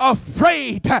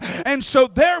 afraid. And so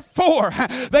therefore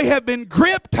they have been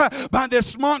gripped by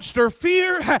this monster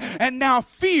fear, and now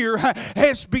fear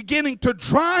is beginning to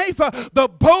drive the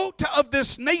boat of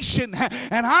this nation.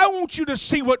 And I want you to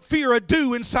see what fear will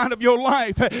do inside of your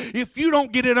life if you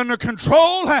don't get it under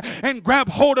control and grab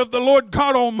hold of the Lord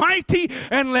God Almighty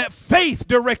and let faith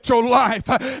direct your life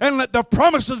and let the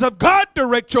promises of God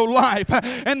direct your life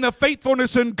and the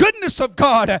faithfulness and goodness of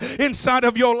God inside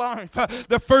of your life.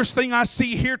 The first thing I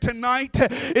see here tonight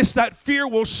is that fear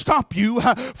will stop you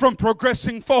from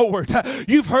progressing forward.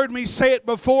 You've heard me say it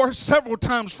before several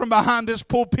times from behind this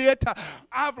pulpit.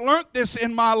 I've learned this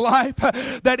in my life,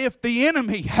 that if the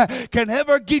enemy can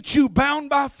ever get you bound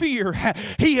by fear,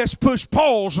 he has pushed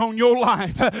pause on your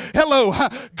life. Hello,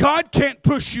 God can't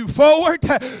push you forward.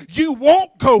 You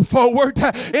won't go forward.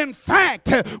 In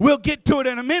fact, we'll get to it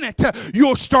in a minute.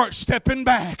 You'll start stepping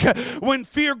back. When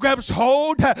fear grabs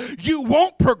hold, you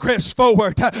won't progress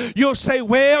forward. You'll say,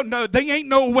 well, no, there ain't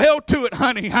no well to it,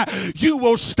 honey. You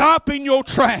will stop in your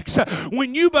tracks.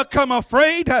 When you become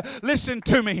afraid, listen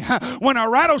to me, when a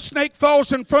rattlesnake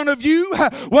falls in front of you,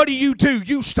 what do?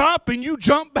 You stop and you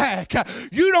jump back.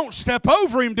 You don't step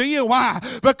over him, do you? Why?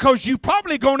 Because you're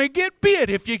probably going to get bit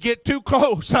if you get too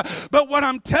close. But what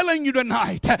I'm telling you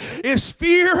tonight is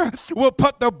fear will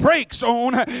put the brakes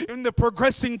on in the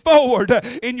progressing forward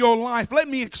in your life. Let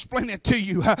me explain it to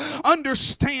you.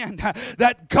 Understand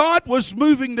that God was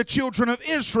moving the children of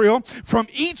Israel from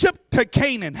Egypt to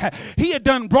Canaan. He had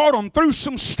done brought them through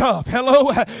some stuff.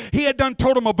 Hello? He had done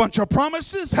told them a bunch of promises.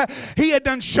 He had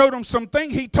done showed them something.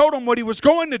 He told them what he was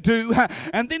going to do,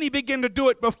 and then he began to do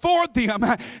it before them,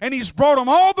 and he's brought them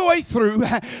all the way through.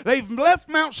 They've left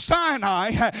Mount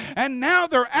Sinai, and now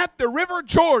they're at the River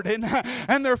Jordan,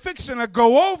 and they're fixing to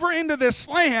go over into this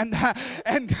land,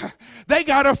 and they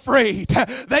got afraid.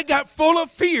 They got full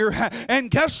of fear, and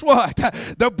guess what?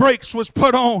 The brakes was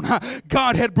put on.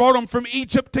 God had brought them from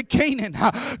Egypt to Canaan.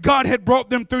 God had brought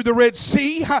them through the Red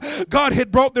Sea. God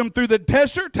had brought them through the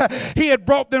desert. He had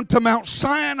brought them to Mount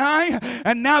Sinai,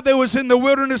 and now they was in the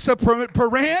wilderness of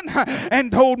Paran,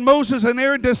 and told Moses and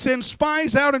Aaron to send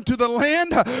spies out into the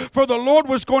land, for the Lord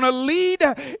was going to lead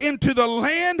into the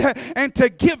land and to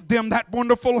give them that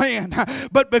wonderful land.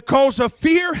 But because of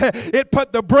fear, it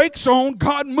put the brakes on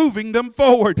God moving them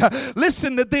forward.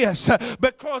 Listen to this,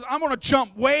 because I'm going to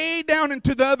jump way down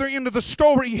into the other end of the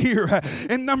story here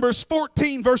in Numbers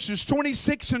 14 verses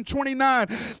 26 and 29.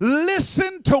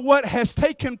 Listen to what has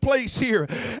taken place here.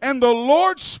 And the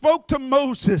Lord spoke to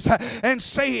Moses and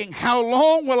saying, how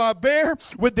long will I bear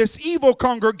with this evil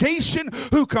congregation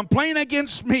who complain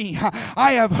against me?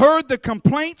 I have heard the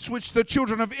complaints which the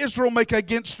children of Israel make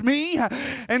against me,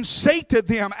 and say to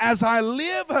them, as I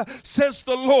live, says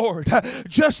the Lord,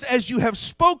 just as you have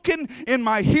spoken in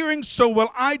my hearing, so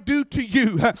will I do to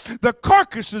you. The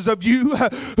carcasses of you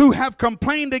who have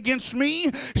complained against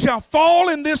me shall fall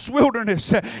in this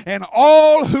wilderness, and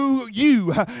all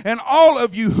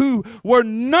of you who were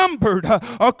numbered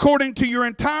according to your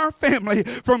entire family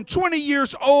from 20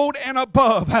 years old and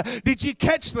above. Did you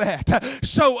catch that?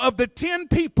 So of the 10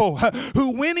 people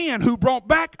who went in, who brought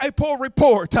back a poor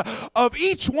report, of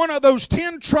each one of those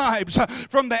 10 tribes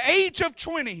from the age of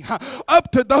 20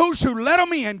 up to those who let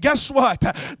them in, guess what?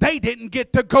 They didn't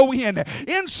get to go in.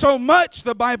 In so much,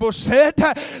 the Bible said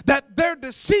that their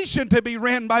decision to be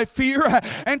ran by fear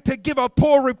and to give a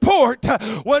poor report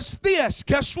was this.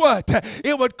 Guess what?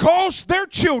 It would cause their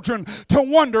children to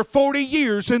wander 40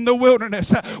 years in the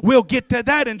wilderness. We'll get to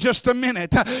that in just a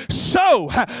minute. So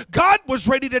God was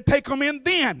ready to take them in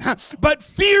then, but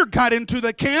fear got into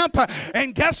the camp,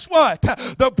 and guess what?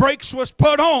 The brakes was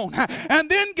put on, and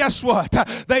then guess what?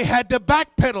 They had to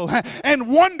backpedal and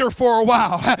wonder for a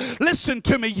while. Listen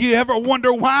to me, you ever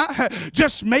wonder why?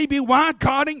 Just maybe why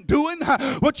God ain't doing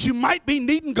what you might be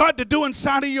needing God to do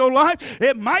inside of your life?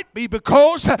 It might be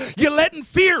because you're letting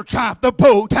fear drive the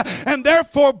boat, and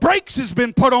therefore brakes has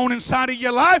been put on inside of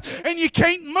your life, and you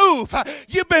can't move.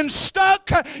 You've been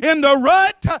stuck in the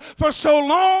rut for so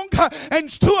long and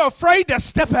too afraid to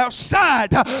step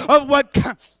outside of what,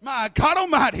 my God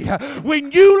Almighty,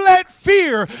 when you let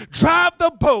fear drive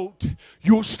the boat,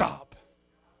 you'll stop.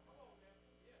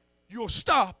 You'll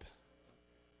stop,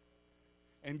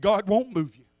 and God won't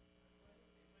move you.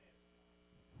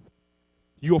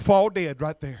 You'll fall dead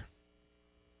right there.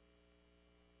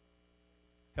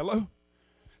 Hello?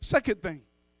 Second thing.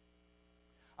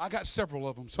 I got several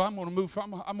of them, so I'm going to move.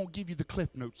 I'm going to give you the cliff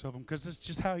notes of them because it's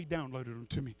just how he downloaded them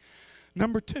to me.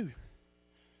 Number 2,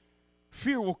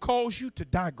 fear will cause you to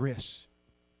digress.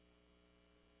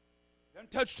 I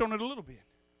touched on it a little bit.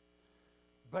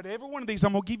 But every one of these,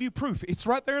 I'm going to give you proof. It's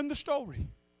right there in the story.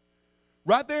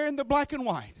 Right there in the black and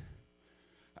white.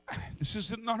 This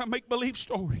is not a make-believe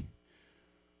story.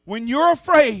 When you're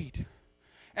afraid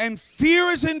and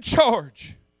fear is in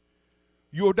charge,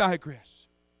 you'll digress.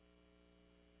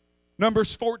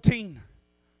 Numbers 14,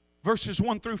 verses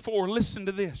 1 through 4. Listen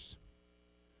to this.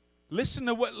 Listen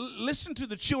to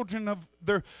the children of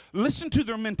listen to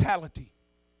their mentality.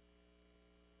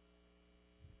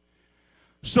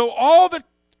 So all the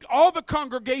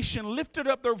congregation lifted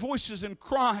up their voices and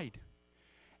cried,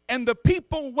 and the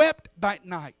people wept that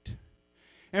night.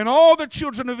 And all the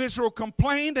children of Israel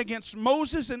complained against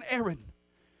Moses and Aaron.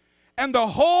 And the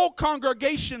whole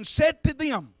congregation said to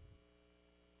them,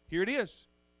 here it is,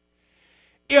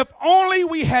 if only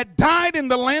we had died in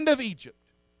the land of Egypt.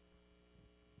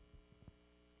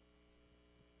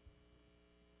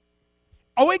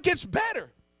 Oh, it gets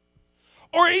better.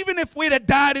 Or even if we'd have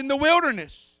died in the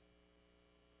wilderness.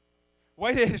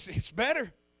 Wait, it's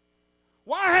better.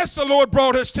 Why has the Lord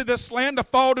brought us to this land to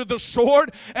fall to the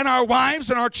sword, and our wives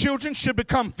and our children should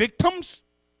become victims?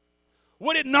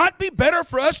 Would it not be better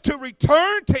for us to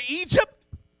return to Egypt?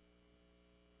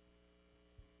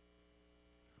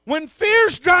 When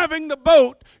fear's driving the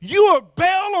boat, you will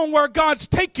bail on where God's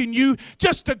taking you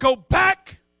just to go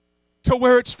back to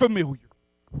where it's familiar.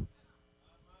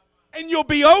 And you'll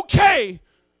be okay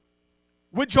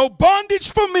with your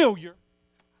bondage familiar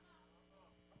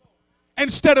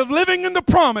instead of living in the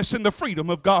promise and the freedom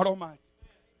of God Almighty.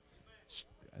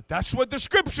 That's what the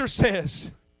Scripture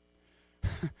says.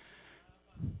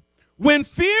 When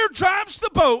fear drives the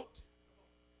boat,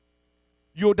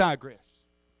 you'll digress.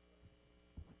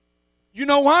 You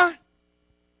know why?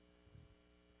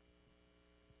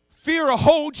 Fear will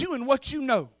hold you in what you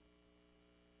know.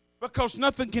 Because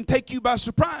nothing can take you by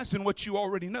surprise in what you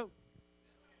already know.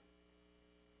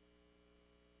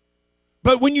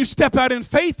 But when you step out in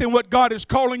faith in what God is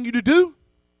calling you to do,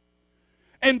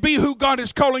 and be who God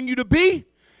is calling you to be,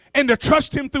 and to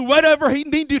trust Him through whatever you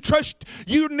need to trust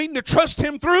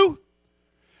Him through,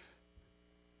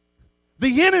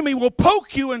 the enemy will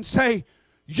poke you and say,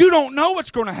 you don't know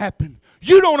what's going to happen.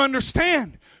 You don't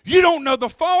understand. You don't know the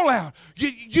fallout.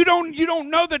 You don't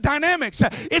know the dynamics.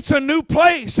 It's a new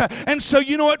place. And so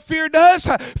you know what fear does?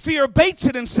 Fear baits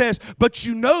it and says, but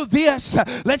you know this.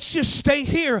 Let's just stay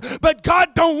here. But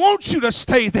God don't want you to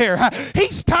stay there.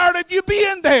 He's tired of you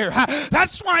being there.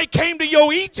 That's why He came to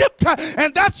your Egypt.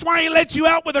 And that's why He led you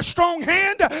out with a strong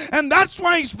hand. And that's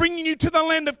why He's bringing you to the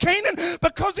land of Canaan.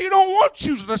 Because He don't want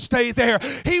you to stay there.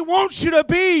 He wants you to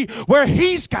be where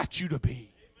He's got you to be.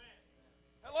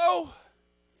 Hello?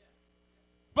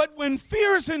 But when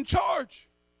fear is in charge,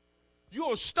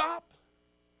 you'll stop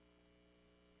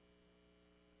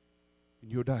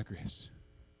and you'll digress.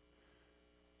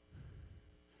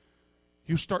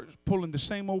 You start pulling the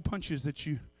same old punches that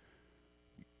you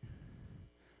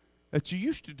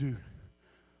used to do.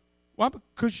 Why?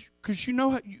 Because you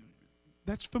know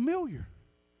that's familiar.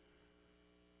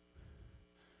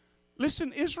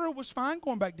 Listen, Israel was fine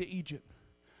going back to Egypt.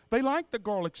 They liked the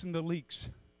garlics and the leeks.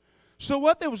 So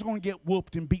what? They was going to get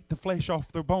whooped and beat the flesh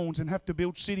off their bones and have to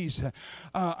build cities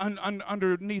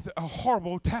underneath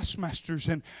horrible taskmasters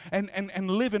and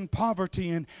live in poverty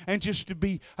and just to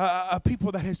be a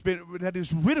people that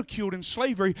is ridiculed in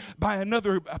slavery by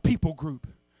another people group.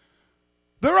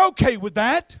 They're okay with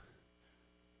that.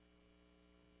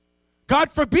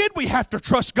 God forbid we have to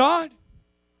trust God.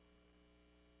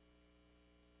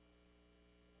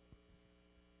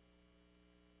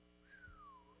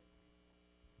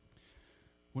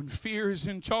 When fear is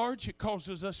in charge, it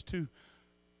causes us to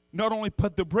not only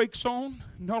put the brakes on,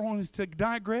 not only to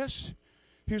digress.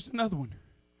 Here's another one.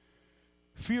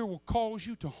 Fear will cause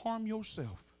you to harm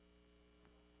yourself.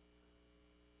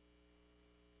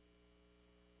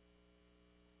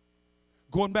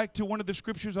 Going back to one of the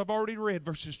scriptures I've already read,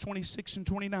 verses 26 and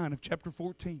 29 of chapter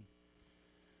 14.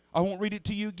 I won't read it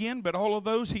to you again, but all of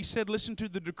those, he said, listen to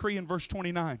the decree in verse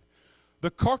 29.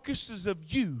 The carcasses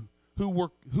of you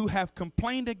who have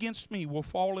complained against me will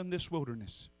fall in this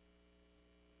wilderness.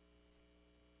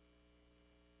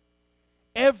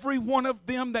 Every one of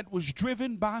them that was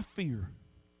driven by fear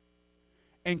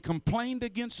and complained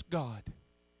against God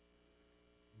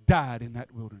died in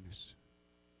that wilderness.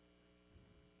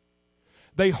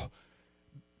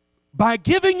 By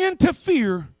giving in to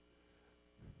fear,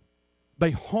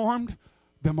 they harmed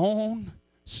them own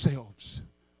selves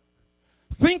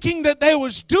thinking that they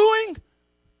was doing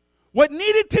what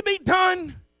needed to be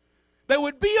done, that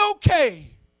would be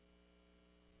okay.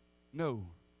 No.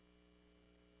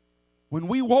 When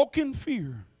we walk in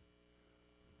fear,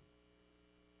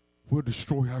 we'll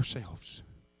destroy ourselves.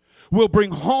 We'll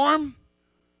bring harm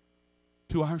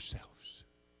to ourselves.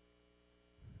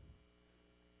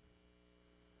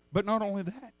 But not only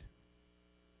that,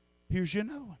 here's your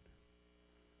knowing.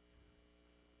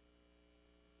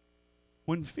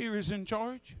 When fear is in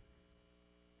charge,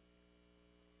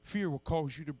 fear will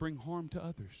cause you to bring harm to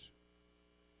others.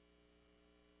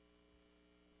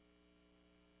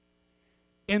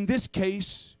 In this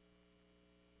case,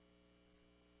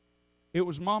 it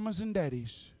was mamas and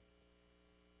daddies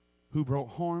who brought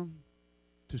harm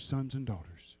to sons and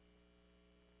daughters.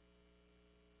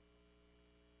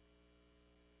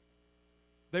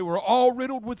 They were all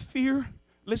riddled with fear.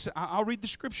 Listen, I'll read the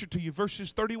scripture to you,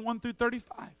 verses 31 through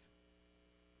 35.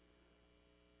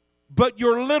 But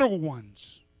your little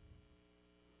ones,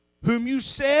 whom you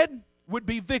said would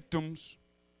be victims,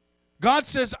 God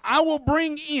says, I will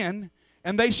bring in,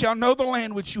 and they shall know the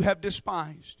land which you have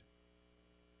despised.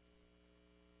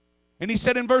 And he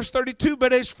said in verse 32,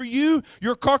 but as for you,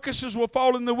 your carcasses will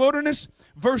fall in the wilderness.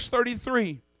 Verse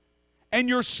 33, and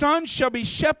your sons shall be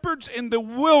shepherds in the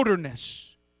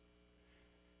wilderness.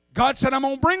 God said, I'm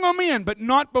going to bring them in, but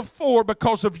not before,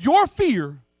 because of your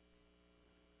fear,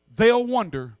 they'll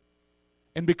wander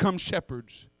and become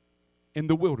shepherds in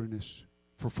the wilderness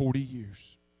for 40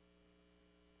 years.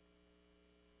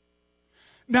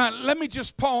 Now, let me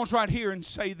just pause right here and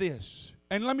say this.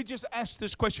 And let me just ask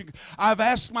this question. I've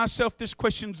asked myself this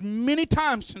question many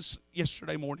times since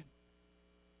yesterday morning.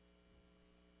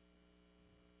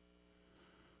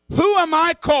 Who am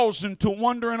I causing to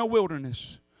wander in a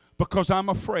wilderness because I'm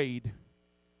afraid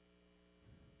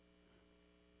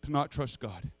to not trust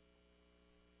God?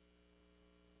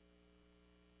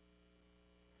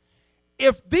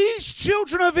 If these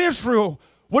children of Israel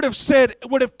would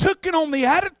have taken on the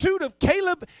attitude of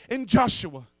Caleb and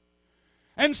Joshua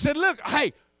and said, look,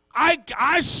 hey,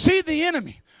 I see the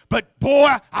enemy, but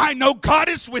boy, I know God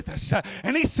is with us.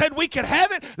 And he said we could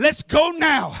have it. Let's go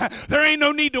now. There ain't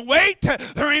no need to wait.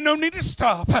 There ain't no need to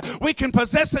stop. We can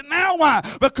possess it now. Why?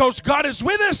 Because God is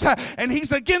with us and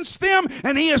he's against them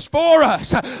and he is for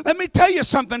us. Let me tell you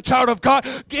something, child of God.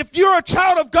 If you're a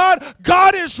child of God,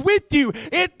 God is with you.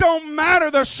 It don't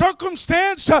matter the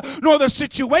circumstance, nor the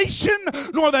situation,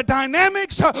 nor the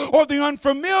dynamics, or the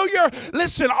unfamiliar.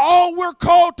 Listen, all we're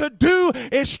called to do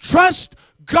is trust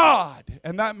God.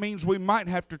 And that means we might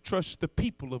have to trust the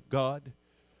people of God,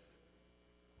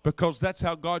 because that's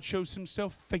how God shows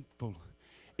himself faithful,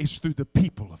 is through the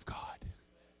people of God.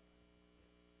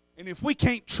 And if we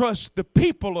can't trust the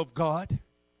people of God,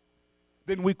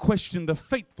 then we question the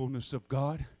faithfulness of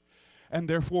God, and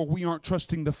therefore we aren't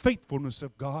trusting the faithfulness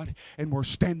of God, and we're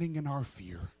standing in our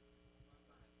fear.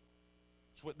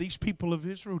 That's what these people of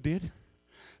Israel did.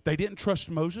 They didn't trust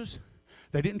Moses.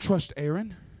 They didn't trust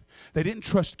Aaron. They didn't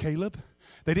trust Caleb.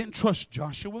 They didn't trust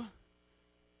Joshua.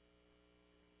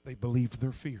 They believed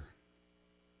their fear.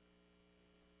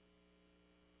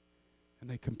 And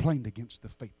they complained against the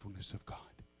faithfulness of God.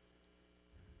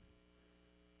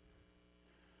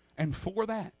 And for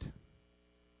that,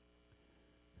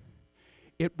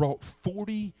 it brought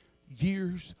 40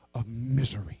 years of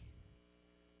misery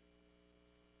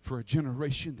for a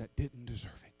generation that didn't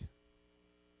deserve it.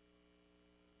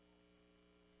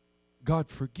 God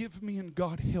forgive me and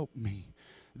God help me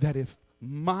that if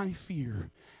my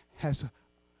fear has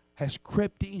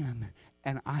crept in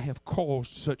and I have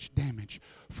caused such damage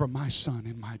for my son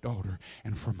and my daughter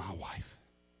and for my wife.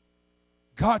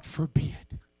 God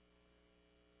forbid.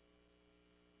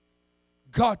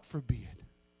 God forbid.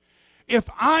 If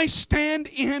I stand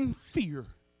in fear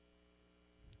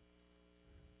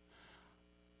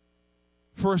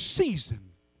for a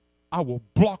season, I will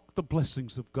block the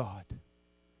blessings of God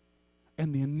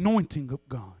and the anointing of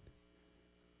God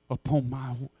upon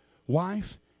my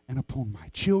wife and upon my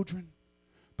children,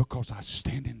 because I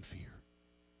stand in fear.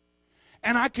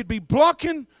 And I could be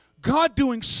blocking God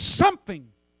doing something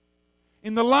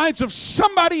in the lives of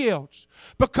somebody else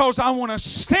because I want to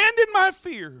stand in my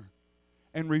fear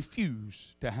and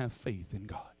refuse to have faith in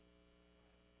God.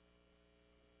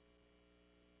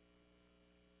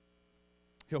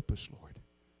 Help us, Lord.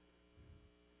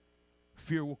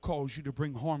 Fear will cause you to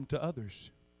bring harm to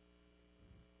others.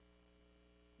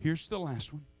 Here's the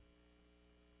last one.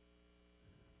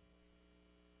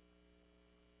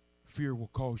 Fear will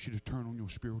cause you to turn on your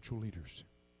spiritual leaders.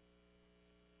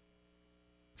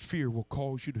 Fear will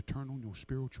cause you to turn on your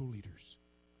spiritual leaders.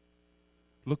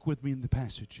 Look with me in the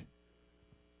passage.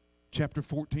 chapter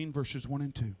 14, verses 1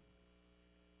 and 2.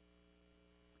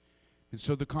 And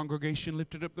so the congregation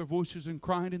lifted up their voices and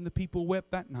cried, and the people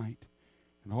wept that night.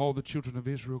 And all the children of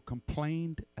Israel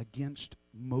complained against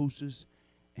Moses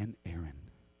and Aaron.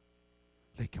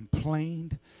 They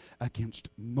complained against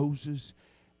Moses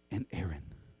and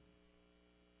Aaron.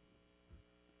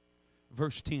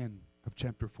 Verse 10 of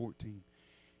chapter 14.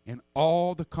 And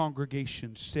all the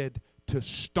congregation said to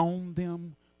stone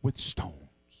them with stones.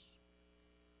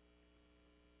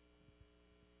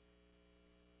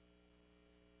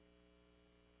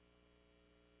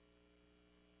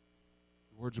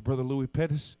 Words of Brother Louis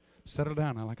Pettis, settle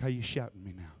down. I like how you're shouting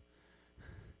me now.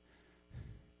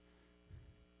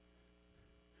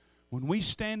 When we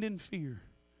stand in fear,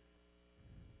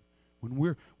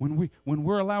 when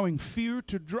we're allowing fear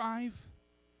to drive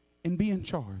and be in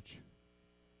charge,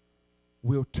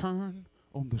 we'll turn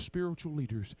on the spiritual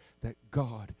leaders that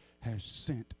God has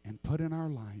sent and put in our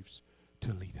lives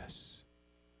to lead us.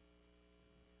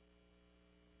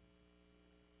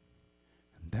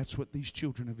 And that's what these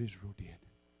children of Israel did.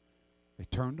 They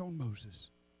turned on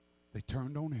Moses. They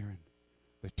turned on Aaron.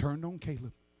 They turned on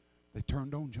Caleb. They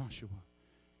turned on Joshua.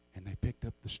 And they picked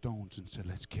up the stones and said,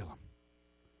 let's kill them.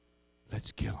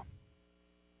 Let's kill them.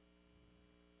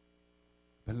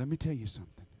 But let me tell you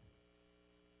something.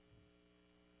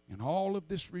 In all of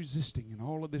this resisting and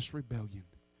all of this rebellion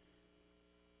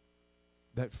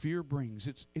that fear brings,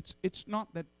 it's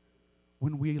not that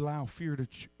when we allow fear to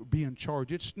be in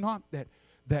charge, it's not that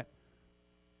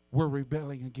we're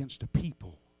rebelling against a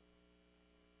people.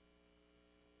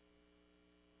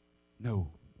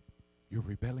 No, you're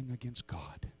rebelling against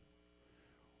God.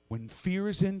 When fear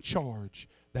is in charge,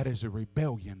 that is a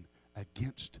rebellion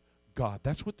against God.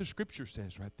 That's what the scripture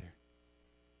says right there.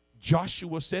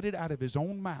 Joshua said it out of his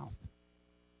own mouth.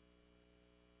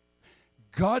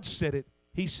 God said it.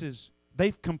 He says,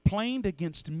 they've complained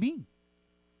against me.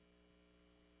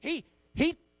 He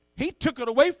took it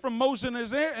away from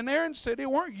Moses and Aaron, said, it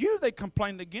weren't you they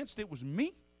complained against, it was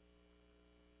me.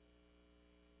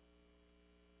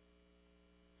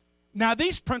 Now,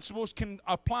 these principles can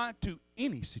apply to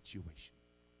any situation.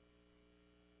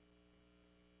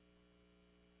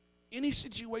 Any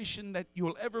situation that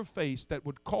you'll ever face that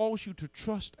would cause you to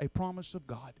trust a promise of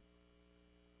God.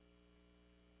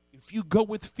 If you go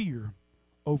with fear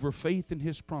over faith in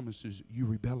His promises, you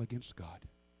rebel against God.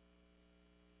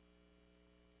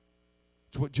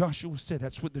 That's what Joshua said.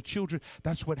 That's what the children,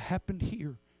 that's what happened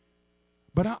here.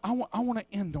 But I want to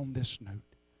end on this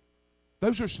note.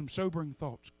 Those are some sobering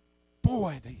thoughts.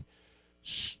 Boy,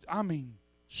 sobering.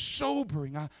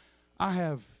 I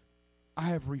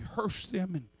have rehearsed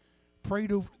them and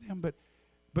prayed over them, but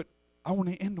I want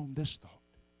to end on this thought.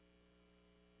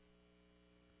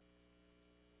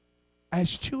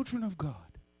 As children of God,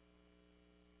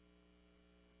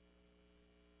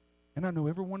 and I know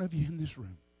every one of you in this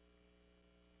room,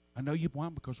 I know you, why?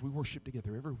 Because we worship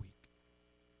together every week.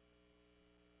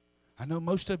 I know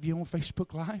most of you on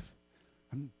Facebook Live.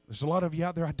 There's a lot of you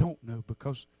out there I don't know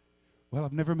because, well,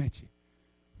 I've never met you.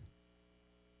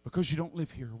 Because you don't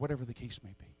live here, or whatever the case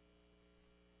may be.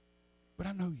 But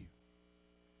I know you.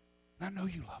 And I know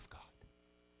you love God.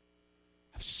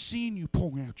 I've seen you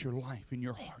pouring out your life and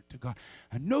your heart to God.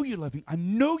 I know you love Him. I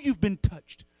know you've been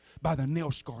touched by the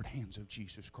nail-scarred hands of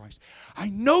Jesus Christ. I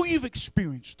know you've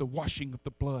experienced the washing of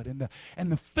the blood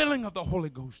and the filling of the Holy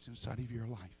Ghost inside of your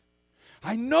life.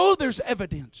 I know there's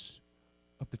evidence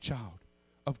of the child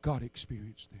of God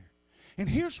experience there. And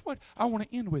here's what I want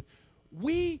to end with.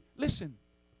 Listen,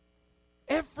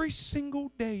 every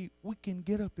single day we can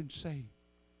get up and say,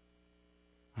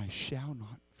 I shall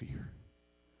not fear,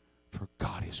 for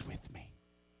God is with me.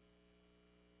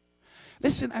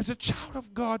 Listen, as a child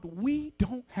of God, we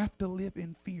don't have to live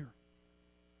in fear.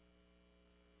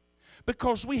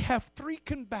 Because we have three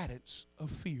combatants of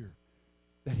fear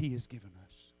that He has given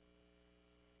us.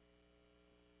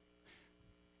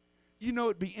 You know,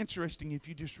 it'd be interesting if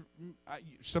you just,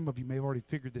 some of you may have already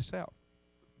figured this out.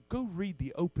 Go read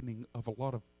the opening of a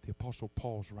lot of the Apostle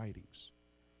Paul's writings.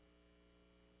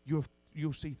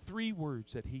 You'll see three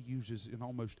words that he uses in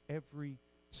almost every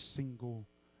single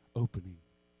opening.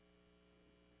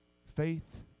 Faith,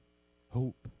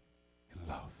 hope, and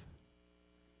love.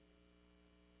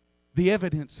 The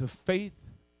evidence of faith,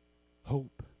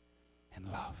 hope,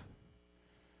 and love.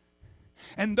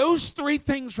 And those three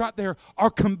things right there are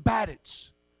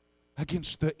combatants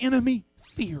against the enemy,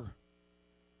 fear.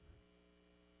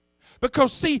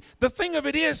 Because, see, the thing of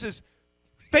it is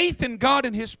faith in God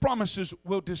and His promises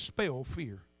will dispel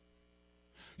fear.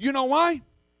 You know why?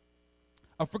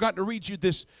 I forgot to read you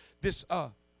this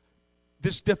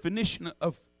definition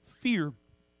of fear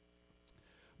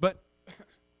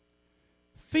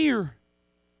Fear,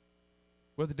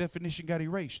 well, the definition got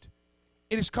erased.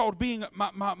 It is called being,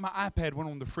 my iPad went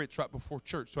on the fritz right before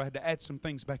church, so I had to add some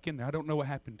things back in there. I don't know what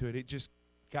happened to it. It just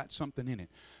got something in it.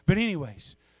 But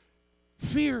anyways,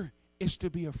 fear is to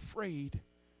be afraid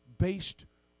based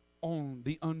on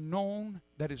the unknown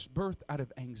that is birthed out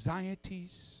of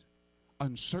anxieties,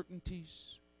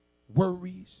 uncertainties,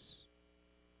 worries,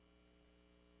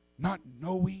 not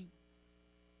knowing.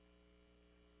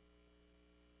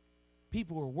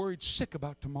 People are worried sick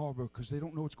about tomorrow because they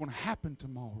don't know what's going to happen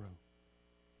tomorrow.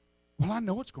 Well, I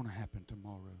know what's going to happen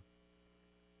tomorrow.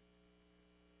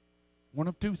 One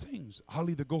of two things. I'll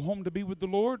either go home to be with the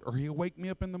Lord, or He'll wake me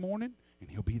up in the morning and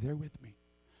He'll be there with me.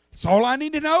 That's all I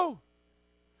need to know.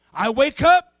 I wake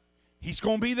up, He's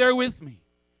going to be there with me.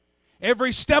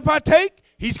 Every step I take,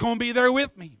 He's going to be there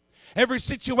with me. Every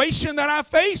situation that I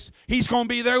face, He's going to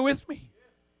be there with me.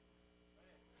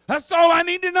 That's all I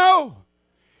need to know.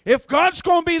 If God's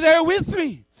going to be there with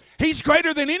me, He's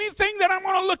greater than anything that I'm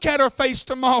going to look at or face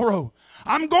tomorrow.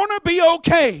 I'm going to be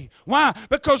okay. Why?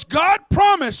 Because God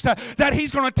promised that He's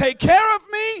going to take care of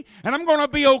me, and I'm going to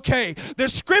be okay. The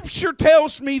Scripture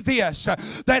tells me this,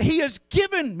 that He has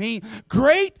given me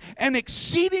great and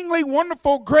exceedingly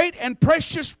wonderful, great and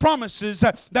precious promises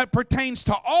that pertains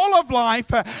to all of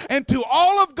life and to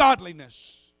all of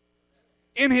godliness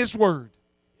in His Word.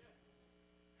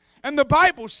 And the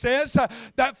Bible says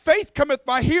that faith cometh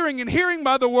by hearing, and hearing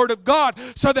by the Word of God,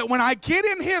 so that when I get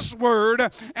in His Word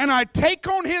and I take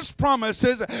on His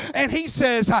promises, and He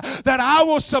says that I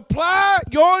will supply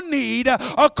your need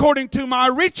according to my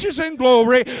riches and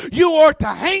glory, you are to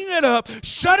hang it up,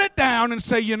 shut it down, and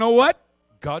say, you know what?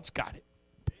 God's got it.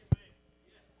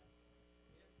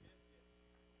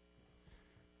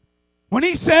 When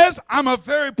He says, I'm a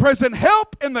very present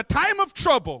help in the time of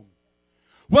trouble,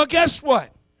 well, guess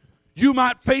what? You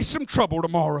might face some trouble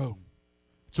tomorrow.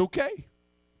 It's okay.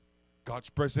 God's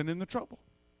present in the trouble.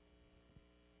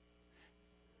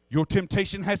 Your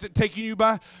temptation hasn't taken you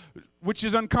by, which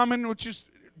is uncommon, which is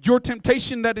your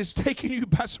temptation that is taking you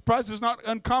by surprise is not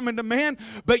uncommon to man,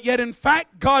 but yet in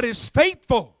fact God is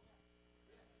faithful.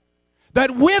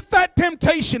 That with that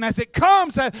temptation, as it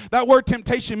comes, that word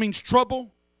temptation means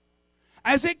trouble.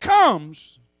 As it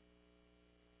comes,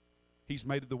 He's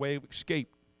made the way of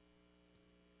escape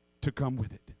to come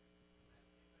with it.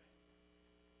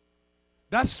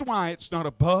 That's why it's not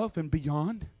above and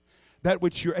beyond that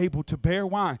which you're able to bear.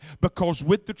 Why? Because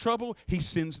with the trouble, He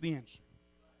sends the answer.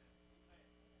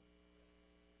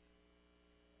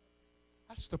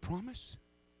 That's the promise.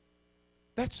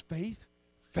 That's faith.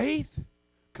 Faith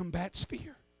combats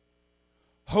fear.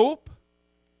 Hope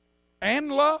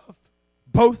and love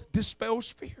both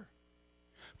dispels fear.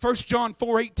 1 John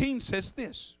 4:18 says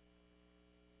this.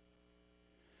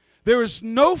 There is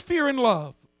no fear in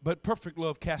love, but perfect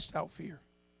love casts out fear.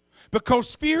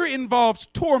 Because fear involves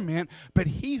torment, but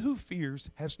he who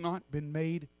fears has not been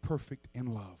made perfect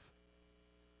in love.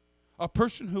 A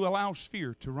person who allows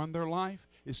fear to run their life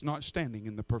is not standing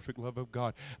in the perfect love of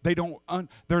God.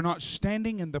 They're not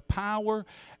standing in the power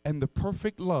and the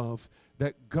perfect love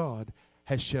that God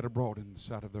has shed abroad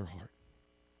inside of their heart.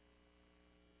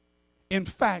 In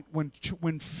fact,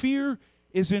 when fear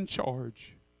is in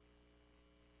charge,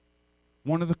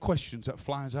 one of the questions that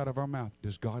flies out of our mouth,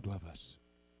 does God love us?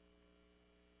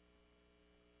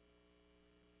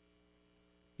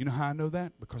 You know how I know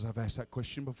that? Because I've asked that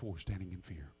question before, standing in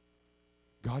fear.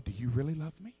 God, do you really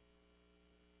love me?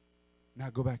 Now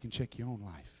go back and check your own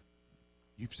life.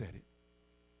 You've said it.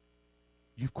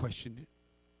 You've questioned it.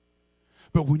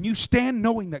 But when you stand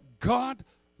knowing that God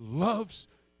loves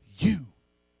you,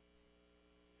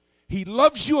 He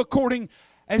loves you according,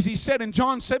 as He said in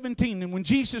John 17, and when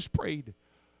Jesus prayed,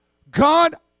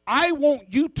 God, I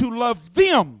want you to love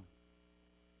them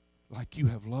like you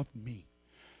have loved me.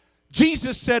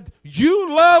 Jesus said, you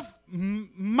love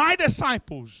my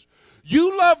disciples.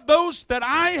 You love those that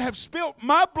I have spilt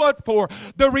my blood for,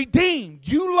 the redeemed.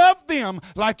 You love them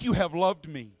like you have loved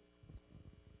me.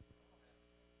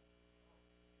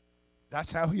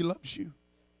 That's how He loves you.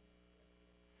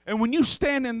 And when you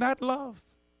stand in that love,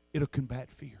 it'll combat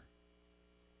fear.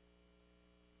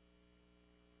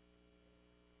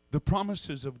 The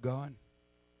promises of God,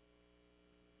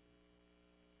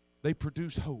 they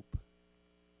produce hope.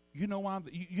 You know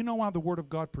why the Word of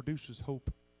God produces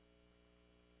hope?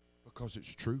 Because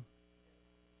it's true.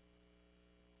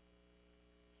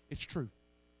 It's true.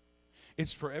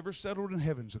 It's forever settled in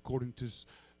heavens according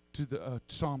to the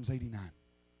Psalms 89.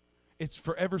 It's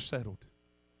forever settled.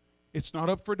 It's not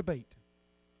up for debate.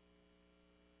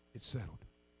 It's settled.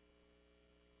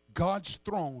 God's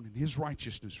throne and His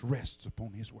righteousness rests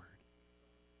upon His Word.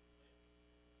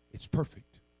 It's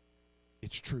perfect.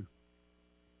 It's true.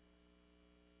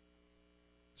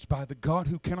 It's by the God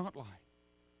who cannot lie.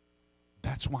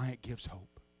 That's why it gives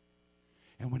hope.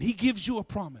 And when He gives you a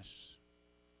promise,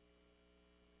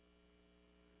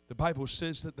 the Bible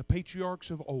says that the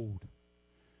patriarchs of old,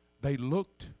 they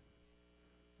looked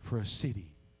for a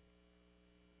city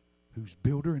whose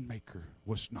builder and maker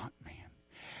was not man.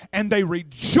 And they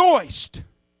rejoiced.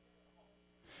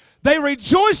 They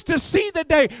rejoiced to see the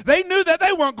day. They knew that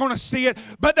they weren't going to see it,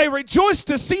 but they rejoiced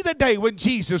to see the day when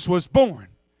Jesus was born.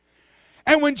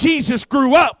 And when Jesus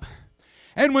grew up.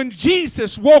 And when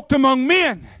Jesus walked among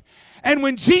men. And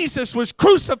when Jesus was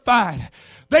crucified.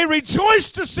 They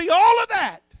rejoiced to see all of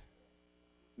that,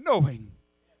 knowing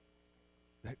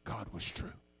that God was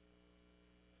true.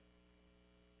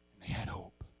 And they had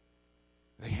hope.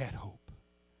 They had hope.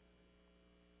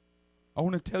 I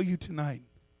want to tell you tonight,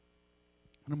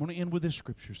 and I'm going to end with this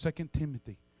scripture, 2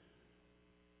 Timothy.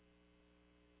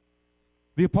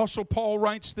 The Apostle Paul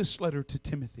writes this letter to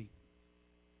Timothy.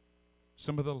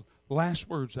 Some of the last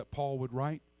words that Paul would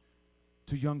write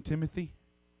to young Timothy.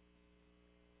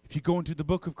 If you go into the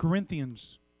book of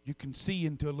Corinthians, you can see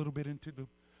into a little bit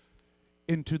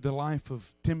into the life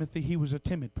of Timothy. He was a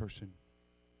timid person.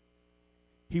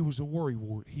 He was a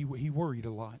worrywart. He worried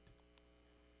a lot.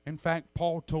 In fact,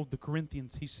 Paul told the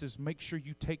Corinthians, he says, make sure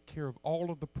you take care of all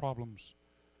of the problems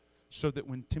so that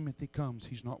when Timothy comes,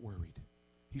 he's not worried.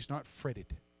 He's not fretted.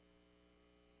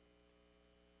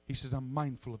 He says, I'm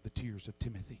mindful of the tears of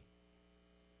Timothy.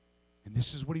 And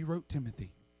this is what he wrote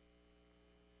Timothy.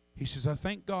 He says, I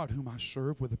thank God whom I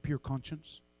serve with a pure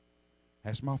conscience,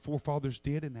 as my forefathers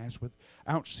did, and as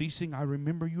without ceasing I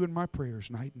remember you in my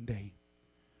prayers night and day,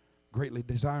 greatly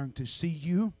desiring to see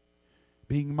you,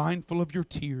 being mindful of your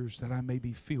tears, that I may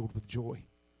be filled with joy.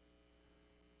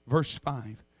 Verse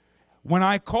 5, when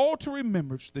I call to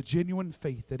remembrance the genuine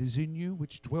faith that is in you,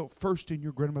 which dwelt first in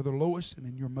your grandmother Lois and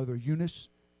in your mother Eunice,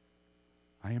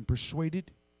 I am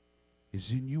persuaded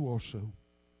is in you also.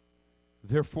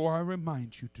 Therefore I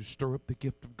remind you to stir up the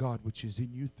gift of God which is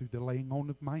in you through the laying on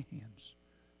of my hands.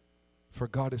 For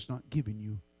God has not given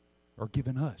you or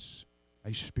given us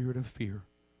a spirit of fear,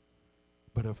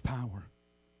 but of power,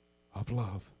 of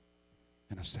love,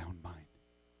 and a sound mind.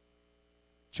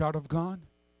 Child of God,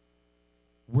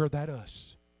 we're that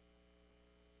us.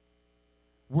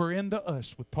 We're in the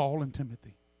us with Paul and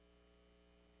Timothy.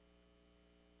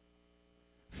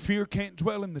 Fear can't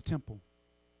dwell in the temple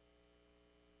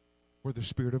where the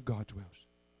Spirit of God dwells.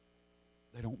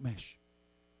 They don't mesh.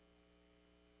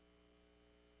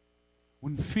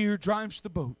 When fear drives the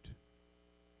boat,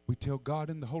 we tell God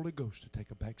and the Holy Ghost to take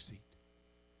a back seat.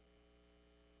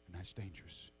 And that's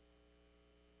dangerous.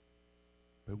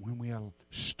 But when we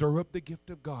stir up the gift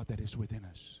of God that is within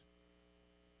us,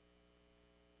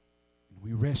 and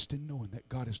we rest in knowing that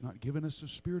God has not given us a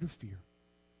spirit of fear,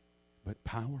 but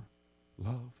power,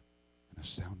 love, and a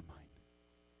sound mind.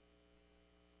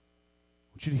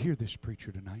 I want you to hear this,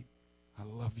 preacher, tonight. I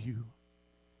love you,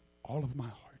 all of my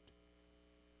heart.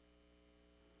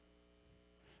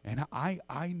 And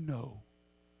I know,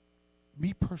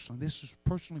 me personally, this is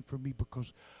personally for me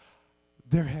because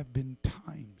there have been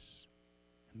times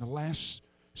in the last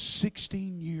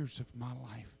 16 years of my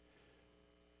life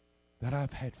that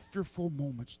I've had fearful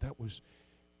moments that was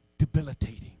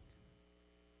debilitating.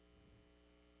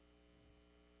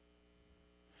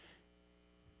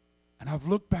 And I've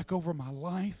looked back over my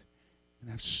life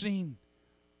and I've seen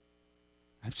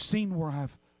where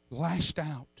I've lashed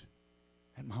out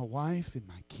at my wife and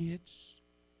my kids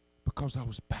because I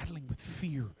was battling with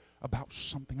fear about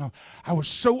something. I was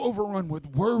so overrun with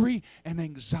worry and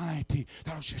anxiety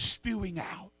that I was just spewing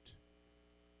out.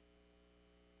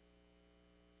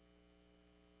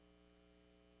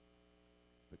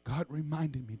 But God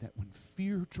reminded me that when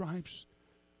fear drives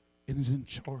and is in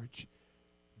charge,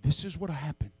 this is what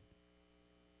happened.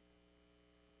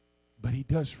 But He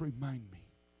does remind me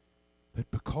that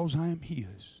because I am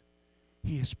His,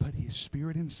 He has put His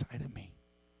Spirit inside of me,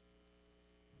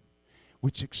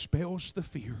 which expels the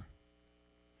fear.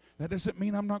 That doesn't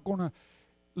mean I'm not going to,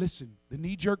 listen, the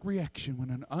knee-jerk reaction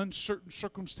when an uncertain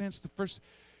circumstance, the first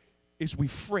is we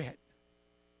fret.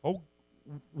 Oh,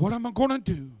 what am I going to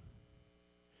do?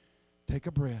 Take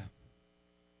a breath.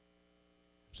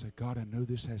 Say, God, I know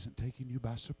this hasn't taken you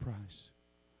by surprise.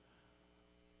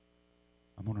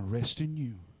 I'm going to rest in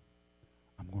you.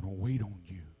 I'm going to wait on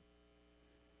you.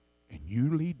 And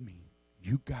you lead me.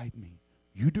 You guide me.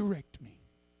 You direct me.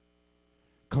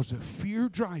 Because if fear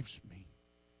drives me,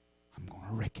 I'm going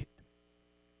to wreck it.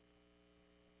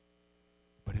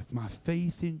 But if my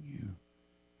faith in you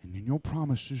and in your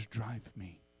promises drive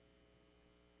me,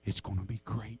 It's going to be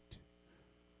great.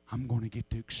 I'm going to get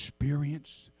to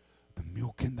experience the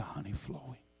milk and the honey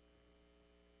flowing.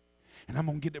 And I'm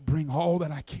going to get to bring all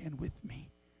that I can with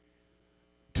me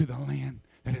to the land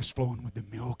that is flowing with the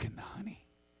milk and the honey.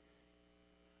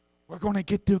 We're going to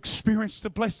get to experience the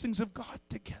blessings of God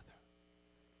together.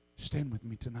 Stand with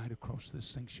me tonight across this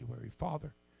sanctuary.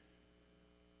 Father,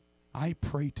 I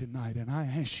pray tonight and I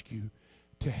ask you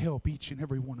to help each and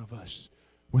every one of us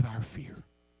with our fear.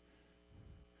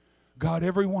 God,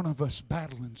 every one of us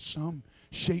battle in some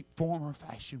shape, form, or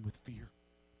fashion with fear.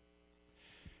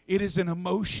 It is an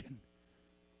emotion.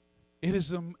 It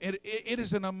is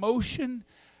an emotion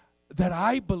that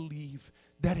I believe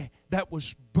that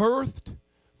was birthed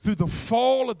through the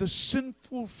fall of the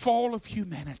sinful fall of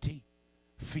humanity.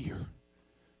 Fear.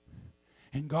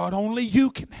 And God, only you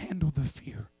can handle the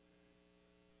fear.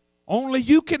 Only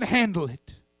you can handle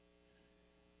it.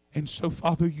 And so,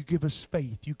 Father, you give us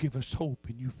faith, you give us hope,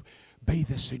 and you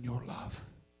bathe us in your love.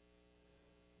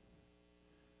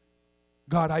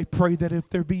 God, I pray that if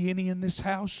there be any in this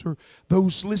house or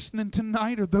those listening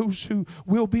tonight or those who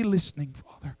will be listening,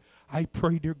 Father, I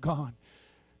pray, dear God,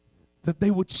 that they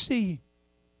would see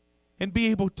and be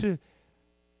able to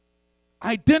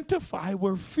identify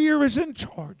where fear is in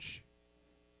charge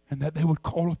and that they would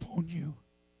call upon you.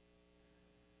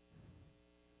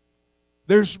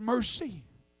 There's mercy.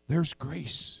 There's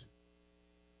grace.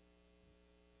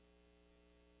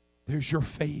 There's your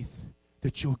faith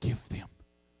that you'll give them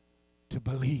to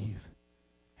believe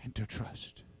and to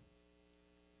trust.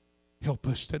 Help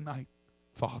us tonight,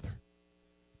 Father,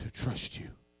 to trust you,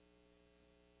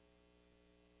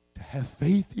 to have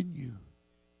faith in you,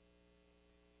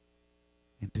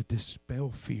 and to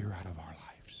dispel fear out of our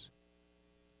lives.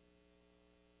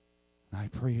 And I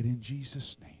pray it in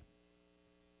Jesus' name.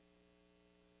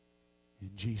 In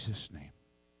Jesus' name.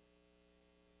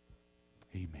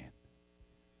 Amen.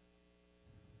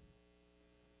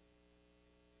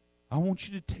 I want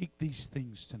you to take these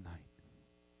things tonight.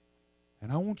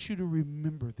 And I want you to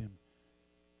remember them.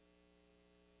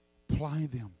 Apply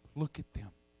them. Look at them.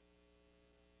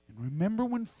 And remember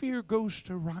when fear goes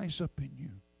to rise up in you.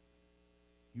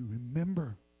 You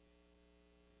remember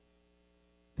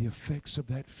the effects of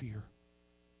that fear.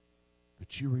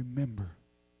 But you remember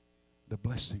the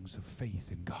blessings of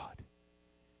faith in God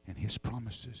and His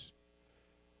promises.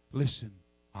 Listen,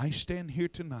 I stand here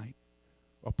tonight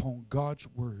upon God's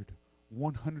word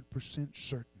 100%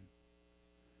 certain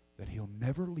that He'll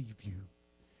never leave you.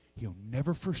 He'll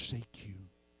never forsake you.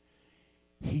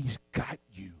 He's got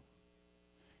you.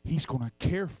 He's going to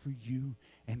care for you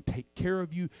and take care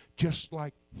of you just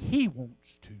like He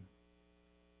wants to.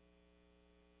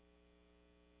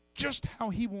 Just how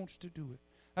He wants to do it.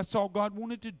 That's all God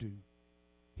wanted to do.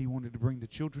 He wanted to bring the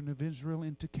children of Israel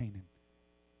into Canaan.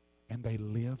 And they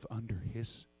live under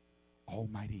His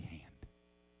almighty hand.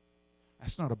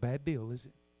 That's not a bad deal, is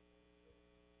it?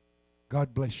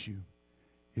 God bless you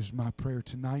is my prayer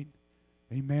tonight.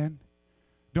 Amen.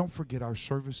 Don't forget our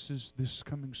services this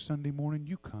coming Sunday morning.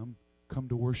 You come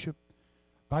to worship.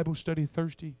 Bible study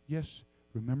Thursday. Yes,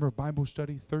 remember Bible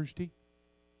study Thursday.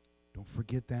 Don't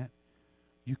forget that.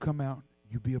 You come out,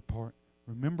 you be a part.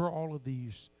 Remember all of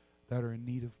these that are in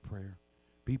need of prayer.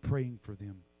 Be praying for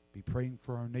them. Be praying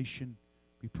for our nation.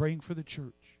 Be praying for the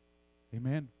church.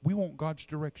 Amen. We want God's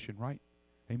direction, right?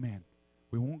 Amen.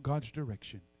 We want God's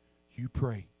direction. You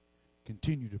pray.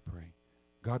 Continue to pray.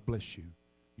 God bless you.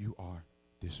 You are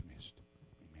dismissed.